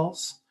anybody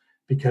else,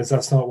 because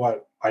that's not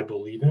what I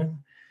believe in.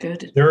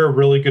 Good. There are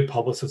really good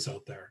publicists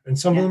out there, and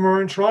some of them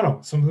are in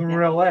Toronto, some of them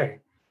are in LA.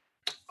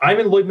 I'm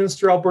in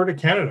Lloydminster, Alberta,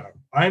 Canada.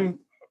 I'm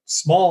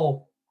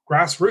small,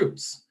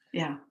 grassroots.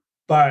 Yeah.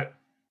 But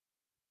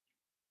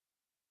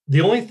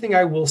the only thing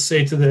I will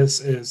say to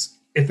this is,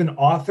 if an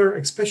author,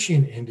 especially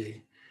in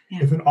indie,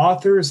 if an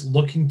author is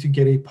looking to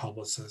get a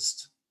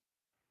publicist,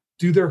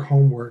 do their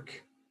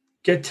homework,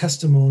 get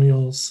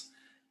testimonials,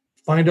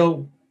 find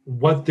out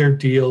what their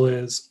deal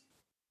is,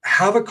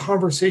 have a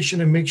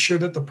conversation and make sure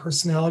that the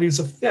personality is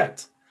a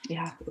fit.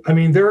 Yeah. I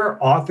mean, there are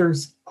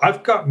authors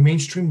I've got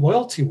mainstream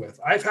loyalty with.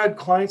 I've had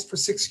clients for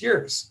 6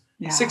 years,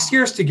 6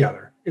 years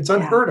together. It's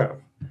unheard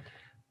of.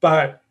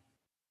 But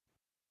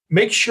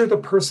make sure the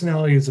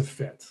personality is a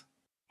fit.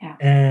 Yeah.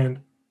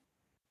 And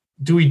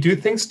do we do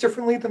things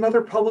differently than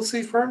other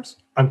publicity firms?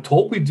 I'm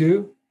told we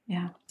do.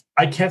 Yeah.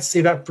 I can't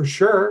say that for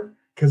sure,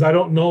 because I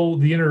don't know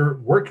the inner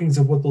workings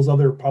of what those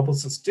other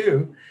publicists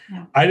do.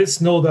 Yeah. I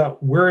just know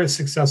that we're as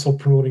successful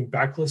promoting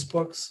backlist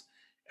books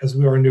as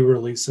we are new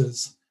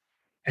releases.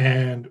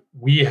 And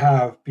we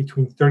have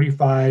between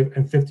 35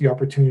 and 50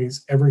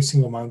 opportunities every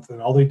single month.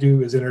 And all they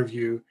do is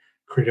interview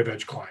Creative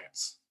Edge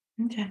clients.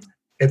 Okay.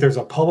 If there's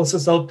a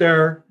publicist out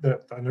there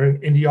that an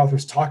indie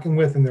author's talking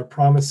with and they're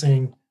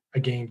promising,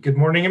 again, Good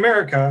Morning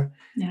America,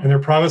 and they're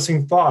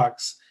promising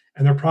Fox,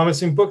 and they're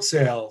promising book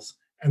sales,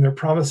 and they're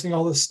promising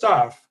all this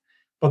stuff,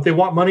 but they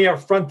want money up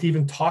front to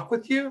even talk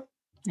with you,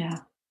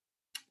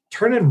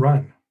 turn and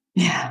run.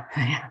 Yeah.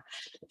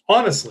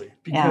 Honestly,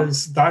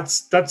 because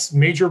that's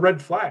major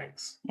red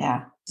flags.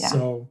 Yeah.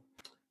 So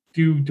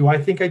do I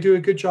think I do a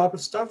good job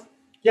of stuff?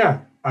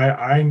 Yeah,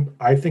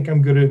 I think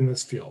I'm good in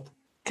this field.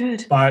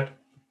 Good. But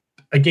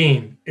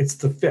again, it's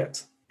the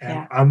fit.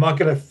 And I'm not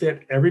going to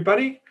fit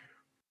everybody.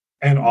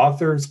 And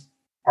authors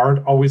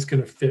aren't always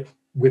going to fit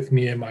with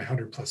me and my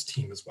 100+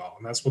 team as well.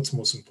 And that's what's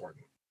most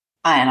important.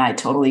 And I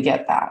totally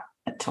get that.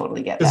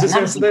 Does this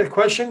answer that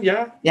question?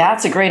 Yeah. Yeah,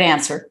 it's a great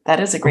answer. That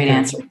is a great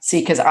answer. See,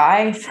 because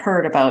I've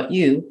heard about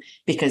you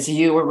because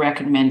you were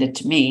recommended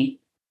to me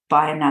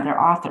by another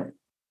author.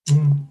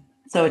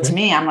 So to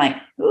me, I'm like,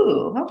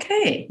 ooh,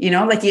 okay.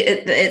 Like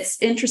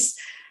it's interest.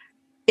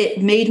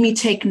 It made me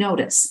take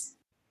notice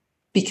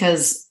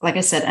because, like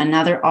I said,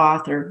 another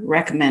author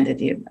recommended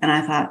you. And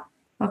I thought,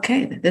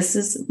 okay, this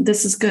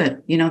is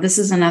good. This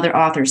is another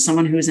author,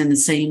 someone who's in the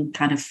same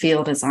kind of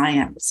field as I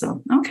am.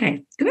 So,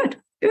 okay, good.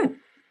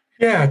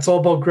 Yeah, it's all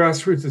about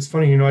grassroots. It's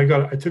funny,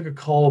 I took a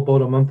call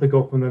about a month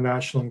ago from the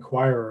National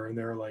Enquirer, and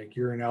they're like,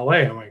 "You're in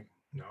LA." I'm like,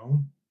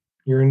 "No,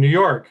 you're in New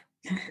York."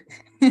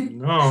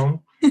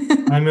 No,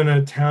 I'm in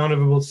a town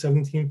of about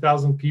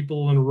 17,000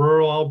 people in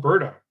rural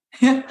Alberta.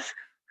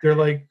 They're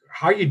like,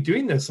 "How are you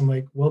doing this?" I'm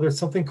like, "Well, there's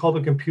something called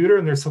a computer,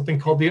 and there's something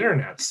called the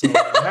internet." So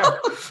yeah.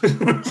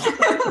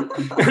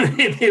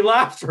 And they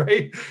laughed,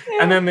 right?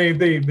 Yeah. And then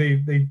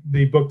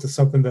they booked to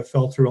something that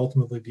fell through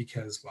ultimately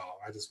because, well,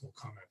 I just won't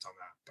comment on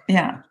that. But,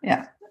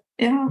 yeah.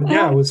 But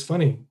yeah, it was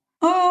funny.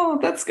 Oh,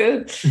 that's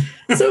good.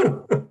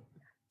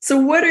 So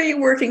what are you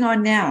working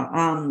on now?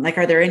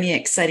 Are there any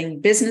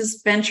exciting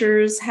business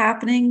ventures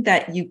happening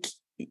that you,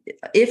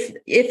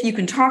 if you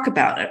can talk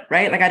about it,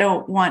 right? I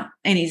don't want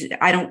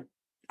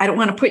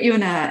to put you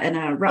in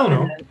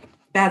a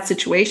bad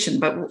situation,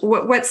 but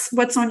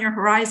what's on your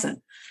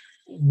horizon?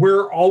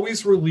 We're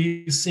always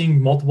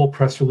releasing multiple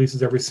press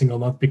releases every single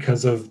month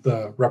because of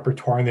the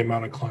repertoire and the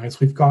amount of clients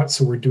we've got.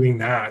 So we're doing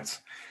that.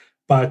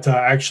 But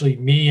actually,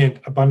 me and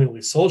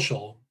Abundantly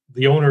Social,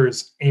 the owner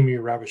is Amy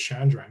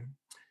Ravichandran.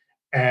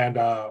 And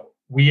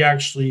we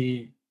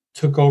actually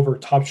took over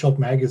Top Shelf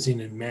Magazine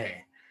in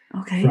May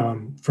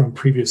from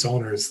previous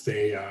owners.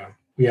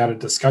 We had a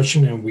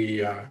discussion, and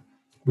we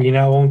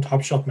now own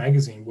Top Shelf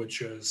Magazine,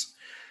 which is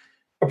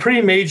a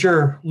pretty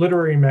major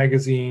literary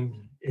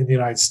magazine in the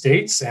United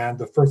States. And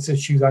the first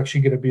issue is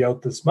actually going to be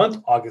out this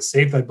month, August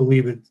 8th. I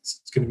believe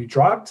it's going to be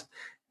dropped.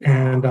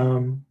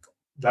 And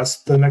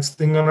that's the next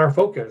thing on our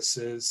focus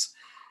is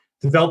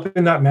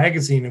developing that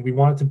magazine. And we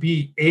want it to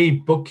be a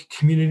book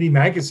community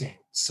magazine.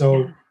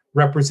 So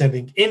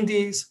representing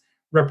indies,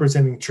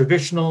 representing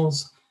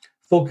traditionals,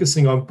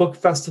 focusing on book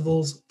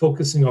festivals,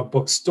 focusing on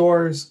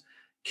bookstores,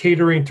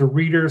 catering to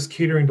readers,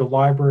 catering to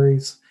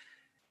libraries,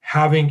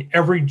 having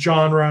every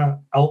genre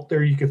out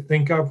there you could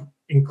think of,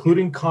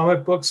 including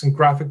comic books and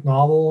graphic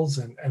novels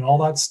and all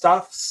that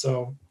stuff.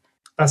 So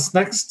that's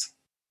next.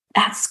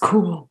 That's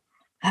cool.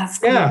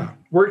 Yeah,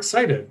 we're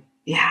excited.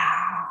 Yeah.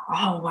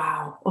 Oh,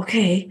 wow.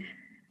 Okay.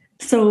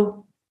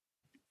 So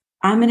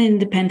I'm an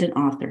independent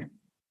author.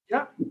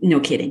 Yeah. No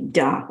kidding.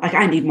 Duh.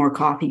 I need more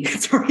coffee.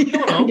 Sorry.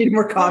 No. I need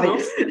more coffee.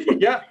 No.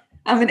 Yeah.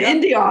 I'm an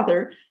indie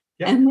author.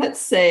 Yeah. And let's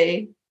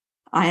say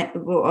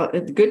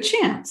a good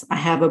chance I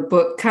have a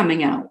book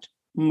coming out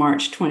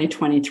March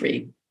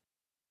 2023.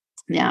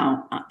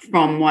 Now,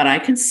 from what I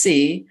can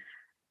see,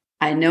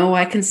 I know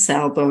I can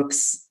sell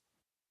books.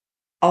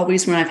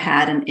 Always when I've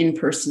had an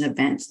in-person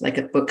event, like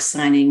at book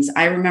signings,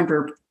 I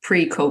remember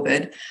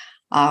pre-COVID,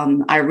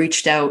 I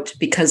reached out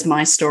because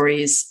my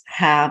stories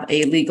have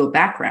a legal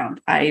background.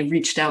 I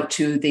reached out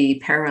to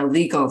the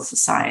Paralegal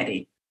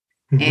Society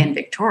in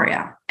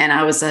Victoria, and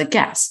I was a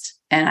guest,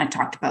 and I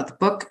talked about the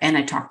book, and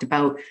I talked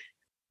about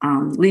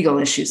legal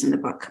issues in the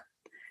book.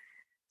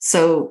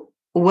 So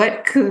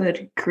what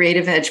could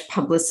Creative Edge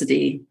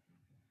Publicity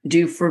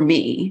do for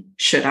me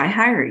should I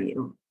hire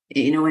you,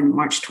 in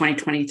March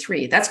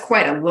 2023? That's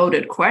quite a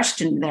loaded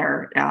question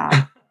there,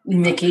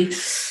 Nikki.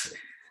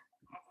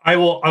 I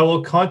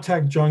will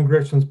contact John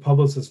Grishman's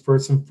publicist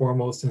first and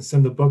foremost and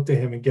send the book to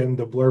him and get him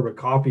to blurb a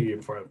copy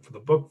for the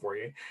book for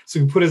you. So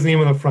you can put his name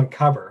on the front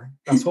cover.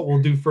 That's what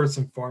we'll do first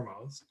and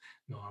foremost.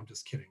 No, I'm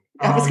just kidding.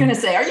 I was going to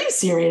say, are you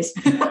serious?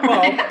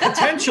 Well,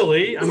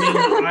 potentially. I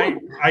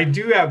mean, I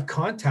do have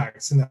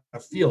contacts in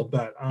that field,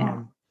 but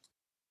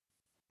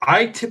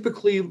I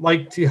typically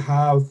like to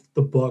have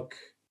the book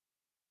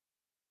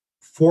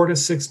 4 to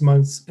 6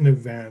 months in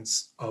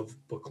advance of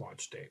book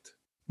launch date.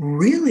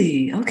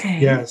 Really? Okay.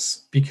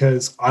 Yes,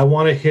 because I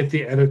want to hit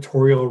the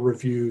editorial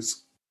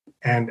reviews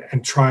and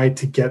try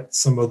to get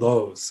some of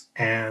those.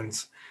 And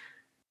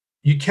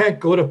you can't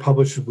go to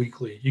Publishers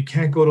Weekly. You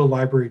can't go to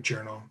Library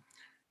Journal.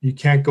 You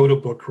can't go to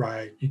Book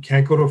Riot. You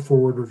can't go to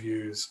Forward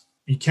Reviews.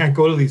 You can't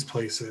go to these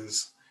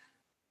places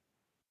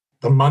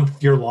the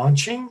month you're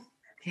launching.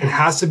 Yeah. It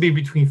has to be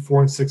between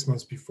 4 and 6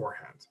 months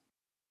beforehand.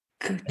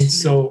 Good. And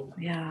so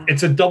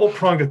it's a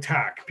double-pronged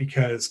attack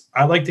because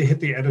I like to hit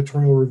the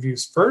editorial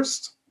reviews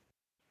first,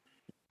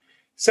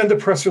 send the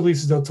press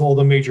releases out to all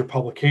the major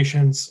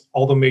publications,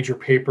 all the major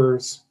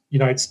papers,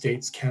 United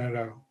States,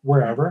 Canada,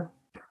 wherever.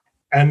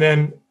 And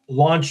then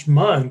launch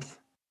month,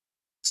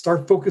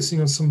 start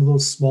focusing on some of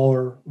those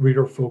smaller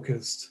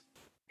reader-focused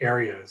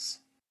areas.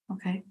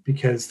 Okay.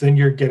 Because then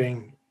you're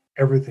getting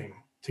everything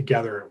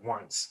together at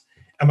once.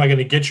 Am I going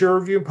to get your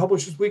review in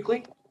Publishers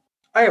Weekly?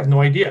 I have no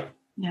idea.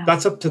 Yeah.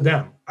 That's up to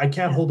them. I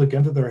can't hold a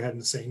gun to their head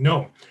and say,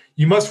 no,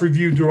 you must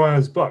review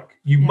Duana's book.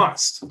 You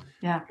must.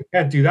 Yeah. I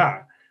can't do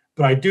that.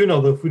 But I do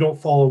know that if we don't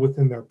follow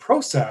within their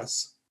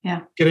process,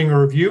 getting a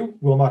review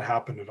will not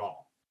happen at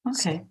all.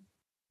 Okay. So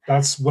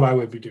that's what I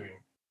would be doing.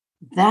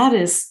 That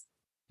is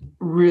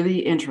really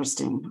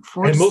interesting.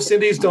 And most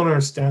indies don't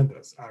understand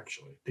this,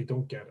 actually. They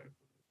don't get it.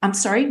 I'm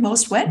sorry,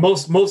 most what?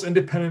 Most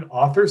independent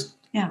authors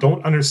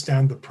don't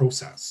understand the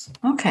process.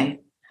 Okay.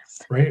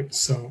 Right?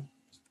 So...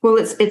 Well,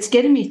 it's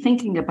getting me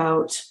thinking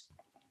about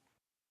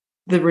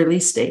the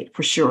release date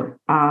for sure.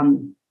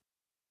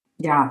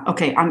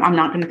 Okay. I'm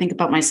not going to think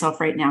about myself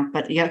right now,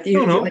 but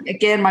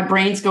again, my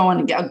brain's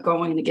going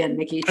again,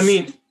 Mickey. I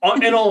mean,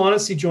 in all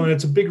honesty, Joanne,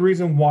 it's a big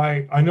reason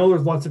why I know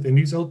there's lots of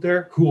indies out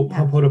there who will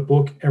pump out a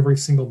book every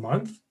single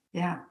month.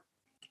 Yeah.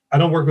 I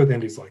don't work with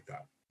indies like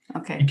that.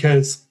 Okay.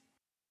 Because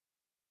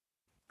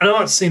I'm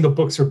not saying the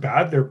books are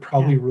bad. They're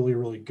probably really,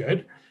 really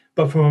good.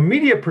 But from a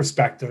media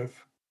perspective,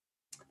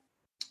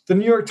 the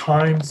New York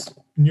Times,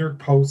 New York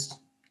Post,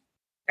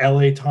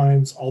 LA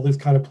Times, all these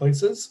kind of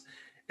places,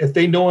 if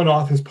they know an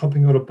author is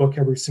pumping out a book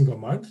every single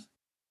month,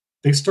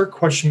 they start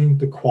questioning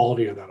the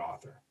quality of that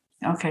author.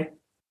 Okay.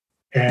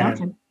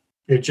 And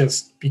it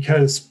just,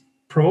 because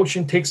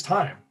promotion takes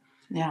time.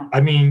 Yeah.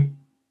 I mean,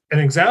 an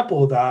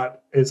example of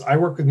that is I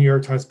work with New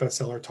York Times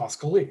bestseller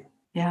Tosca Lee.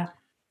 Yeah.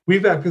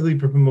 We've actively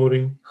been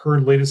promoting her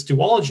latest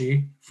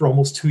duology for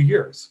almost 2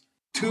 years.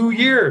 2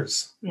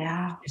 years.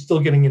 Yeah. She's still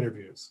getting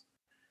interviews.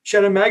 She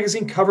had a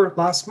magazine cover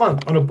last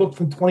month on a book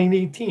from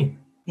 2018.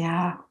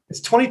 Yeah. It's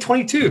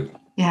 2022.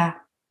 Yeah.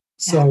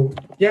 So,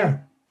 yeah.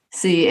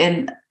 See,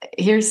 and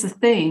here's the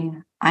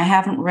thing. I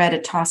haven't read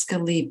a Tosca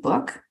Lee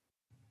book.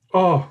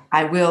 Oh.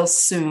 I will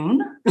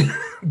soon.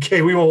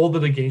 Okay, we will hold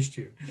it against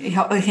you.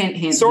 Hint,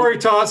 hint. Sorry,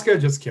 Tosca.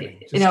 Just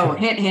kidding.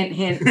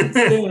 Hint,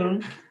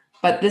 soon.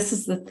 But this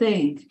is the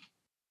thing.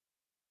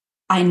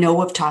 I know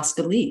of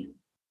Tosca Lee.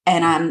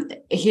 And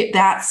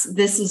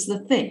this is the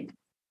thing.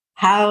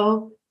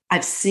 How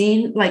I've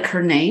seen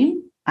her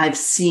name, I've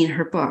seen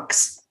her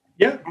books.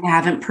 Yeah. I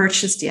haven't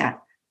purchased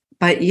yet,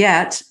 but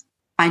yet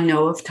I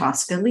know of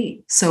Tosca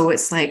Lee. So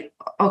it's like,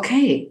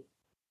 okay,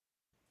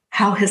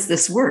 how has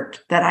this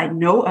worked that I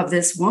know of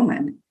this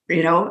woman,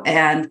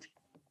 I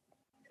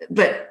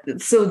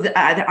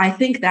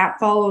think that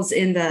follows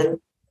in the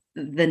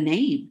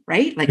name,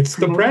 right? Like it's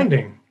the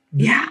branding.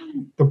 Yeah.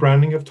 The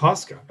branding of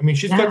Tosca. I mean,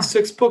 she's got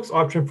 6 books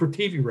optioned for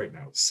TV right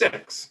now.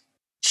 6.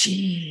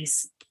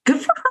 Jeez.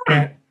 Good for her.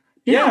 And,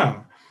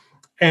 yeah.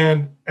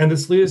 And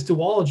this latest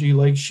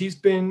duology, she's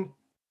been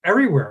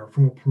everywhere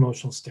from a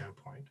promotional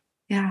standpoint.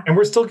 Yeah. And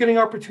we're still getting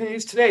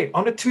opportunities today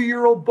on a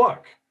 2-year-old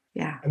book.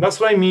 Yeah. And that's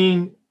what I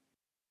mean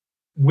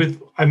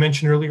with, I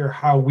mentioned earlier,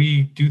 how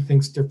we do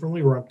things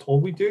differently, or I'm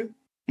told we do.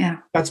 Yeah.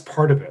 That's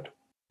part of it.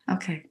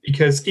 Okay.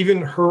 Because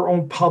even her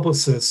own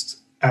publicist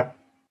at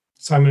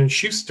Simon &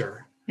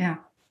 Schuster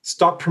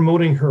stopped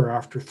promoting her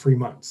after 3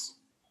 months.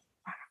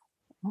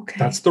 Wow. Okay.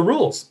 That's the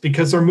rules,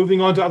 because they're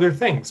moving on to other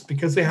things,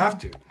 because they have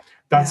to.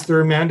 That's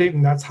their mandate,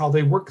 and that's how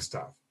they work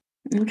stuff.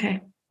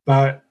 Okay.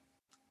 But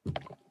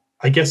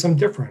I guess I'm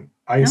different.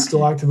 I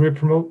still actively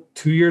promote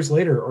 2 years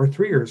later, or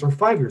 3 years, or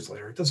 5 years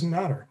later. It doesn't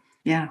matter.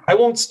 Yeah. I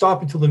won't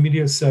stop until the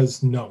media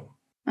says no.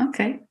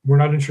 Okay. We're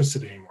not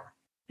interested anymore.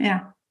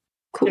 Yeah.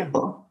 Cool. Yeah.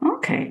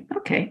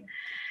 Okay.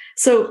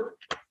 So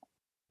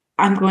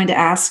I'm going to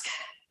ask,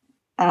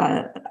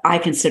 I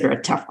consider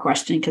a tough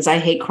question because I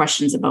hate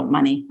questions about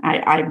money.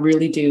 I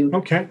really do.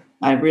 Okay.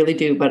 I really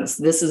do. But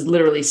this is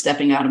literally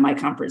stepping out of my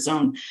comfort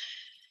zone.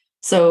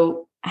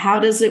 So how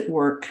does it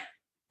work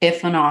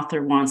if an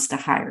author wants to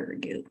hire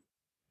you?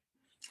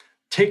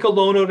 Take a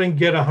loan out and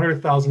get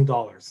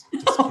 $100,000.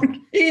 Oh,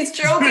 he's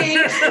joking.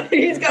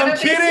 He's got a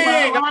big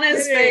smile on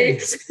his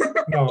face.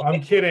 No, I'm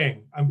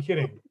kidding.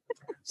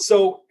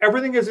 So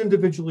everything is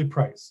individually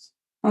priced.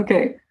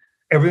 Okay.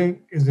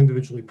 Everything is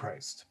individually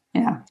priced.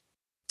 Yeah.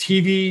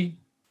 TV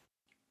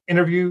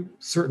interview,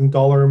 certain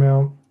dollar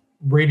amount.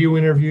 Radio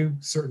interview,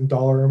 certain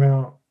dollar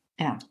amount.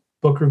 Yeah.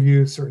 Book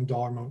review, certain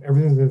dollar amount.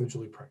 Everything's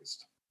individually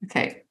priced.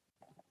 Okay.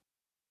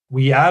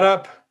 We add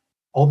up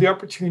all the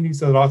opportunities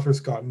that author's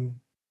gotten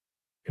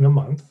in a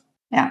month.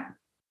 Yeah.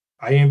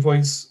 I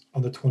invoice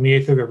on the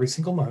 28th of every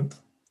single month.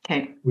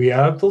 Okay. We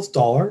add up those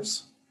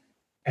dollars,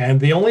 and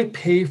they only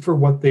pay for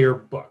what they are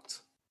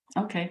booked.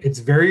 Okay. It's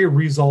very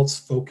results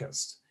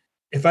focused.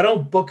 If I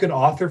don't book an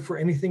author for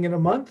anything in a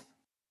month,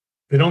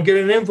 they don't get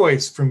an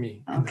invoice from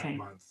me in that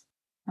month.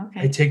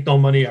 Okay. I take no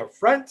money up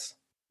front.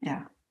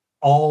 Yeah.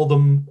 All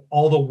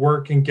the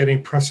work in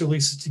getting press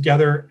releases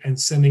together and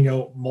sending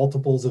out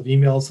multiples of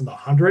emails in the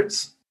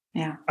hundreds.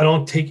 Yeah. I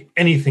don't take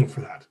anything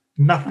for that.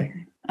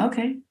 Nothing.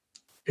 Okay.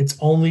 It's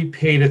only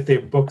paid if they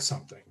book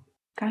something.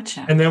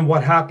 Gotcha. And then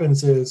what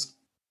happens is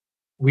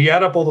we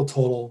add up all the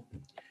total,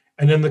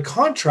 and in the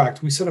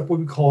contract, we set up what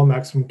we call a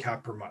maximum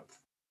cap per month.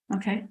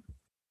 Okay.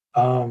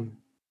 And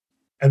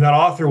that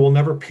author will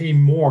never pay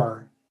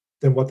more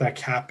than what that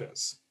cap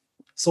is.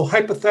 So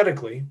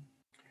hypothetically,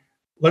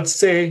 let's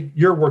say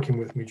you're working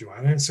with me,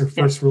 Joanna. It's your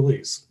first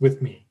release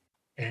with me.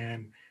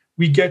 And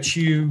we get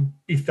you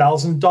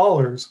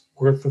 $1,000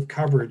 worth of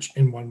coverage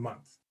in 1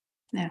 month.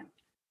 Yeah.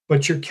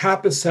 But your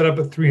cap is set up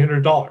at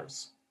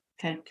 $300.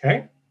 Okay.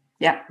 Okay.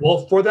 Yeah.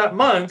 Well, for that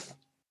month,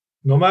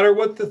 no matter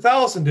what the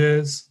 1,000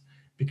 is,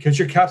 because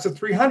your cap's at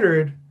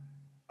 300,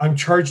 I'm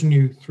charging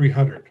you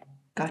 300.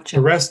 Gotcha.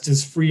 The rest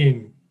is free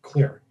and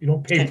clear. You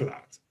don't pay for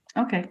that.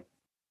 Okay.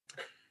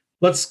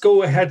 Let's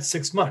go ahead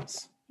 6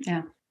 months.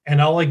 Yeah. And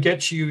all I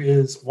get you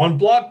is one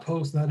blog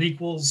post, and that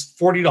equals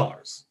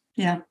 $40.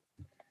 Yeah.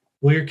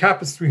 Well, your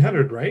cap is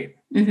 300, right?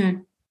 Mm-hmm.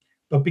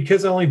 But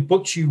because I only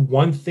booked you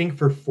one thing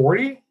for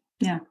 40,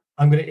 yeah,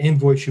 I'm going to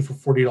invoice you for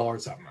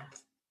 $40 that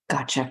month.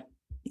 Gotcha.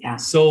 Yeah.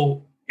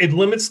 So it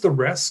limits the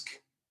risk.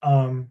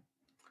 I'm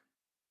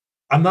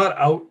not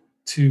out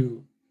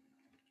to,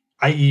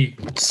 i.e.,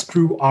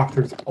 screw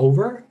authors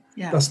over.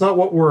 Yeah. That's not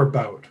what we're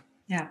about.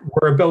 Yeah.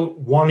 We're about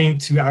wanting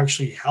to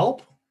actually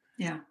help.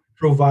 Yeah.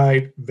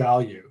 Provide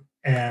value.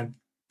 And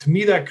to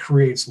me, that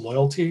creates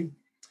loyalty.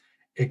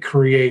 It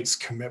creates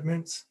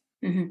commitment.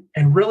 Mm-hmm.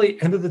 And really,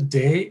 end of the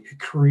day, it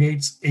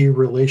creates a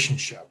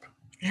relationship.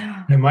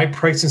 Yeah. And my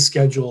pricing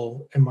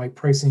schedule and my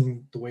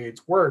pricing, the way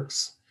it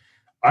works,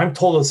 I'm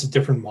told it's a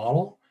different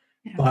model,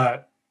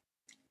 but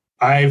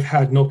I've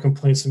had no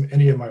complaints from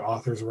any of my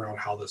authors around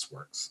how this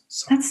works.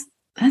 So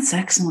that's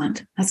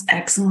excellent. That's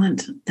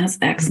excellent. That's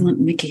excellent,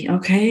 Mickey.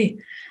 Okay.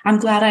 I'm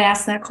glad I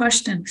asked that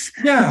question.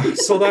 Yeah.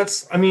 So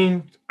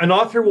an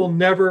author will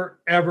never,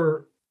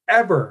 ever,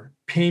 ever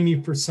pay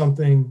me for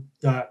something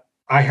that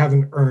I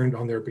haven't earned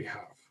on their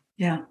behalf.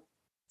 Yeah.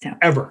 Yeah.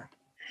 Ever.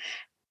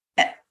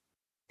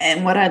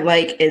 And what I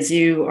like is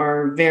you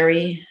are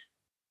very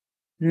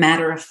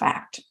matter of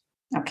fact.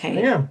 Okay.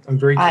 I am. I'm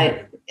very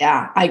candid.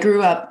 I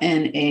grew up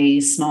in a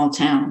small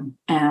town,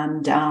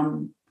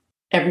 and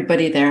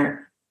everybody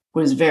there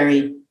was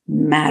very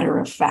matter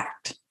of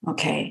fact.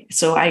 Okay.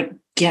 So I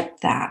get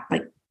that.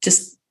 Like,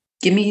 just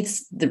give me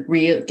the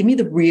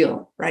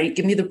real, right?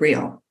 Give me the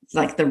real,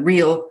 like the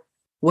real,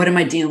 what am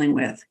I dealing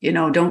with?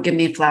 Don't give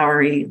me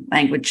flowery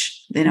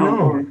language,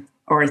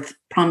 or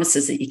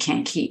promises that you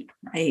can't keep,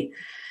 right?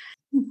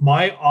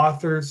 My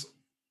authors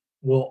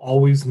will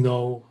always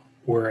know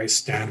where I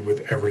stand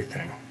with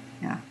everything.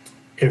 Yeah.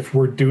 If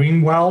we're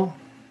doing well,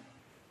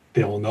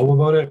 they'll know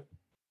about it.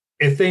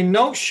 If they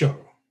no-show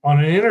on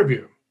an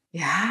interview,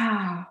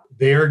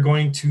 they are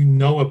going to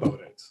know about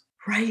it.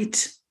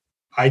 Right.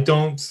 I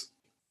don't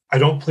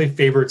play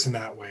favorites in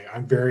that way.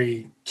 I'm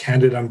very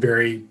candid. I'm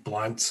very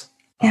blunt.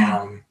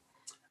 Yeah.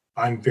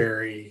 I'm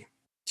very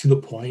to the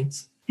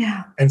point.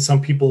 Yeah. And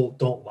some people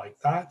don't like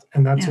that,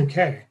 and that's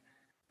okay.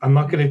 I'm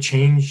not going to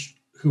change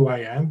who I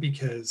am,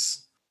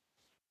 because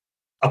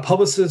a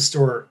publicist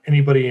or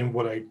anybody in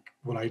what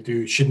I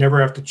do should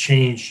never have to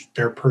change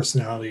their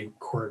personality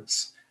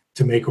quirks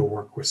to make or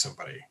work with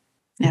somebody.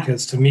 Yeah.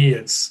 Because to me,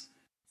 it's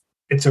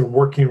a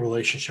working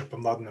relationship.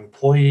 I'm not an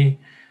employee.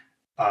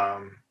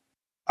 I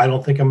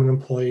don't think I'm an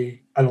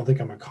employee. I don't think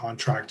I'm a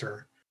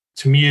contractor.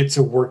 To me, it's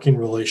a working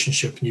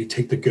relationship, and you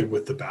take the good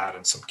with the bad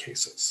in some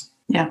cases.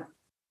 Yeah.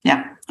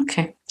 Yeah.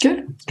 Okay.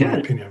 Good. That's my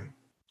opinion.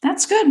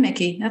 That's good,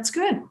 Mickey. That's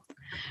good.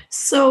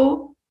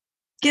 So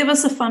give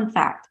us a fun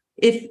fact.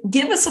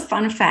 Give us a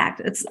fun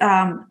fact. It's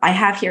I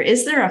have here.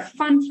 Is there a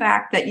fun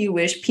fact that you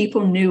wish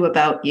people knew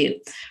about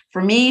you?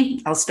 For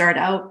me, I'll start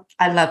out.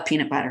 I love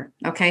peanut butter.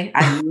 Okay.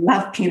 I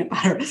love peanut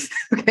butter.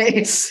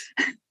 Okay.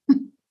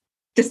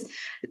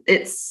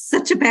 It's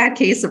such a bad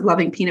case of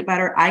loving peanut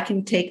butter. I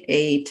can take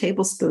a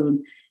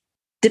tablespoon,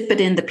 dip it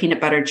in the peanut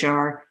butter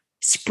jar,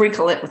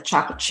 sprinkle it with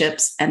chocolate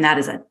chips, and that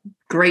is a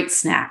great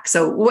snack.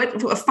 So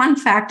what a fun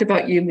fact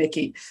about you,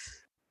 Mickey?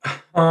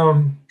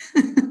 I'm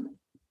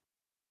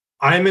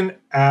an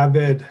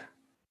avid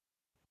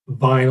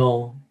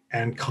vinyl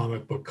and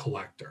comic book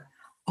collector.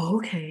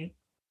 Okay.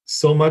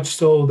 So much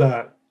so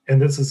that,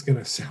 and this is going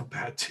to sound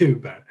bad too,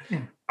 but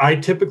I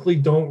typically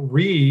don't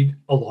read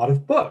a lot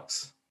of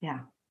books. Yeah.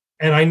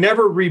 And I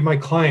never read my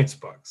clients'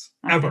 books,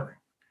 ever.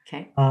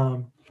 Okay.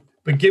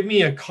 But give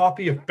me a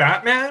copy of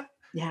Batman.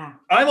 Yeah.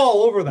 I'm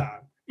all over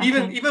that.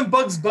 Okay. Even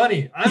Bugs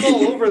Bunny. I'm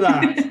all over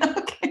that.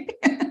 Okay.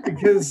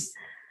 Because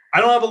I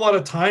don't have a lot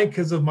of time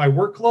because of my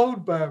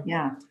workload, but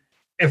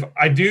if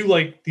I do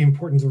like the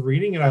importance of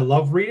reading and I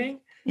love reading,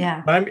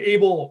 Yeah.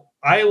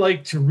 I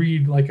like to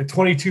read like a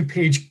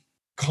 22-page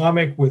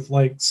comic with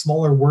like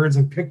smaller words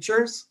and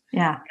pictures.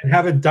 Yeah. And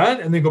have it done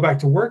and then go back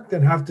to work,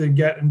 then have to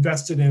get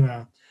invested in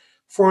a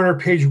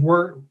 400-page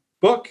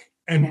book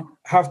and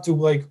have to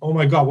like, oh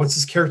my God, what's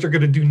this character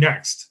going to do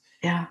next?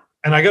 Yeah.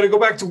 And I got to go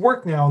back to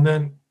work now. And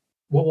then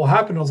what will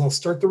happen is I'll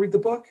start to read the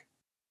book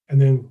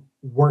and then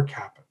work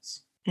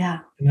happens. Yeah.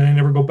 And then I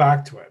never go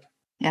back to it.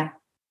 Yeah.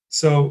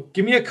 So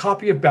give me a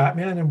copy of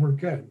Batman and we're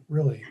good,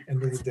 really,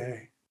 end of the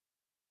day.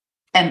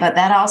 But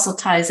that also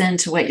ties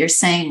into what you're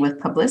saying with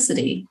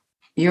publicity.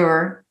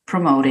 You're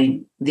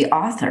promoting the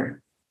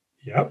author.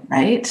 Yep.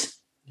 Right?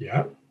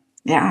 Yeah.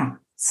 Yeah.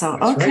 So,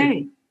 That's okay,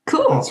 right.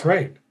 Cool. That's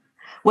right.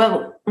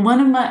 Well,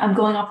 I'm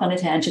going off on a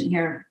tangent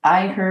here.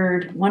 I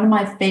heard one of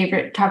my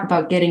favorite, talk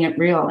about getting it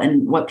real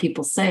and what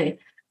people say.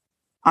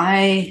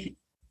 I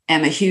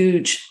am a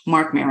huge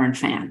Marc Maron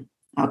fan.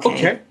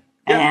 Okay.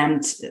 Yeah.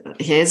 And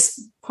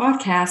his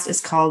podcast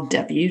is called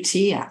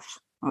WTF.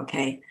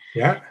 Okay.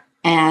 Yeah.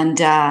 And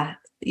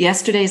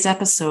yesterday's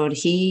episode,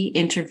 he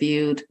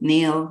interviewed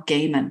Neil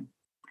Gaiman.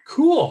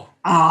 Cool.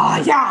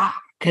 Yeah.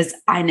 Because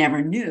I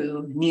never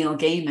knew Neil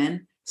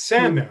Gaiman.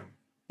 Sandman.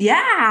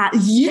 Yeah.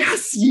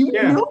 Yes. You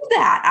know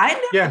that. I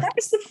know. Yeah. That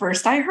was the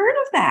first I heard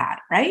of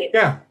that. Right.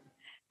 Yeah.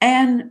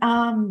 And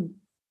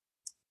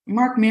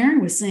Marc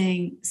Maron was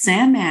saying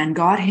Sandman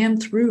got him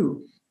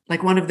through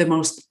like one of the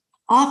most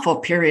awful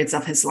periods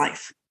of his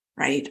life.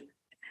 Right.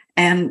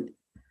 And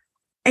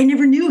I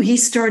never knew he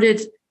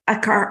started a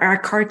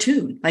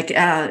cartoon, like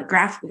a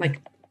graphic,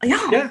 like,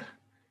 yeah.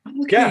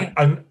 Okay.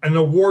 Yeah. An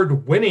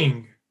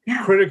award-winning,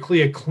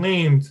 critically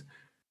acclaimed,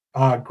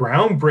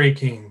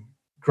 groundbreaking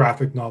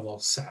graphic novel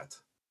set.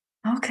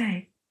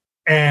 Okay.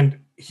 And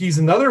he's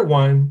another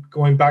one,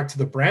 going back to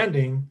the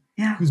branding,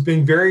 who's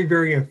been very,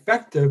 very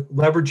effective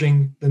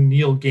leveraging the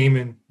Neil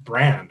Gaiman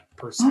brand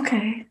personally.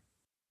 Okay.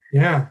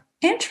 Yeah.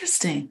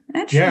 Interesting.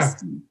 Yeah.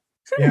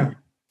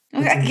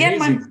 Okay.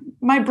 Again,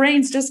 my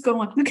brain's just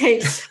going.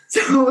 Okay.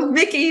 So,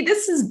 Mickey,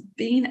 this has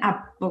been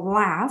a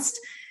blast.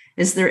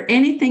 Is there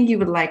anything you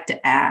would like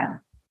to add,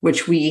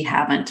 which we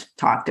haven't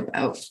talked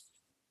about?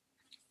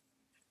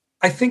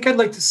 I think I'd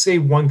like to say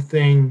one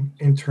thing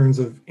in terms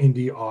of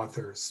indie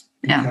authors,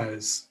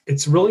 because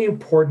it's really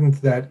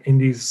important that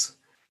indies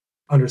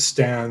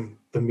understand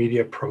the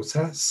media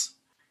process.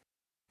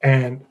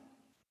 And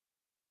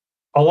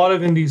a lot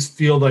of indies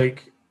feel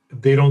like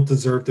they don't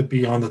deserve to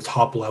be on the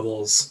top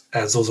levels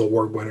as those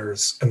award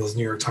winners and those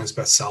New York Times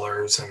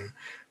bestsellers and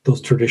those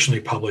traditionally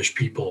published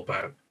people.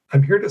 But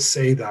I'm here to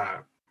say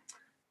that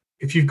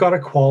if you've got a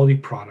quality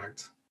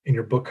product and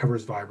your book cover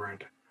is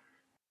vibrant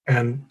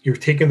and you're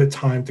taking the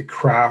time to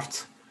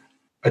craft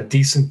a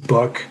decent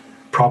book,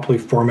 properly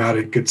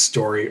formatted, good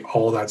story,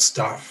 all that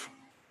stuff,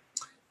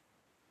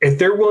 if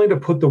they're willing to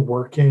put the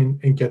work in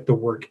and get the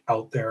work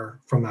out there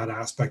from that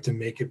aspect and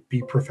make it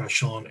be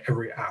professional in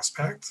every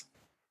aspect,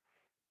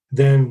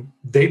 then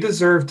they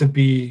deserve to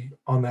be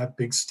on that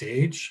big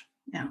stage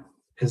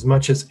as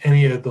much as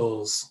any of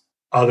those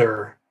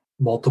other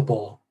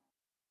multiple,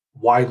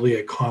 widely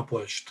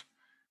accomplished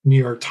New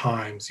York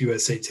Times,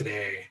 USA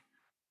Today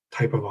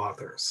type of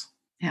authors.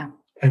 Yeah.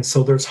 And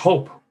so there's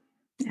hope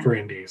for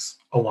indies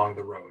along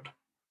the road.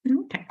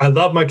 Okay. I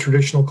love my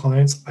traditional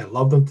clients. I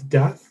love them to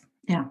death.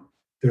 Yeah.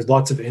 There's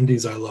lots of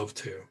indies I love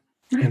too.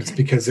 Okay. And it's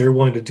because they're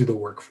willing to do the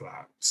work for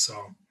that. So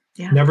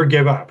never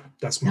give up.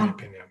 That's my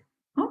opinion.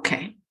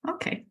 Okay.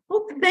 Okay.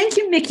 Well, thank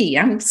you, Mickey.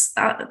 This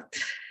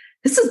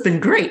has been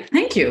great.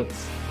 Thank you.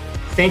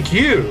 Thank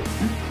you.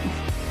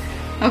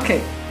 Okay.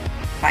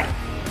 Bye.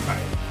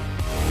 Bye.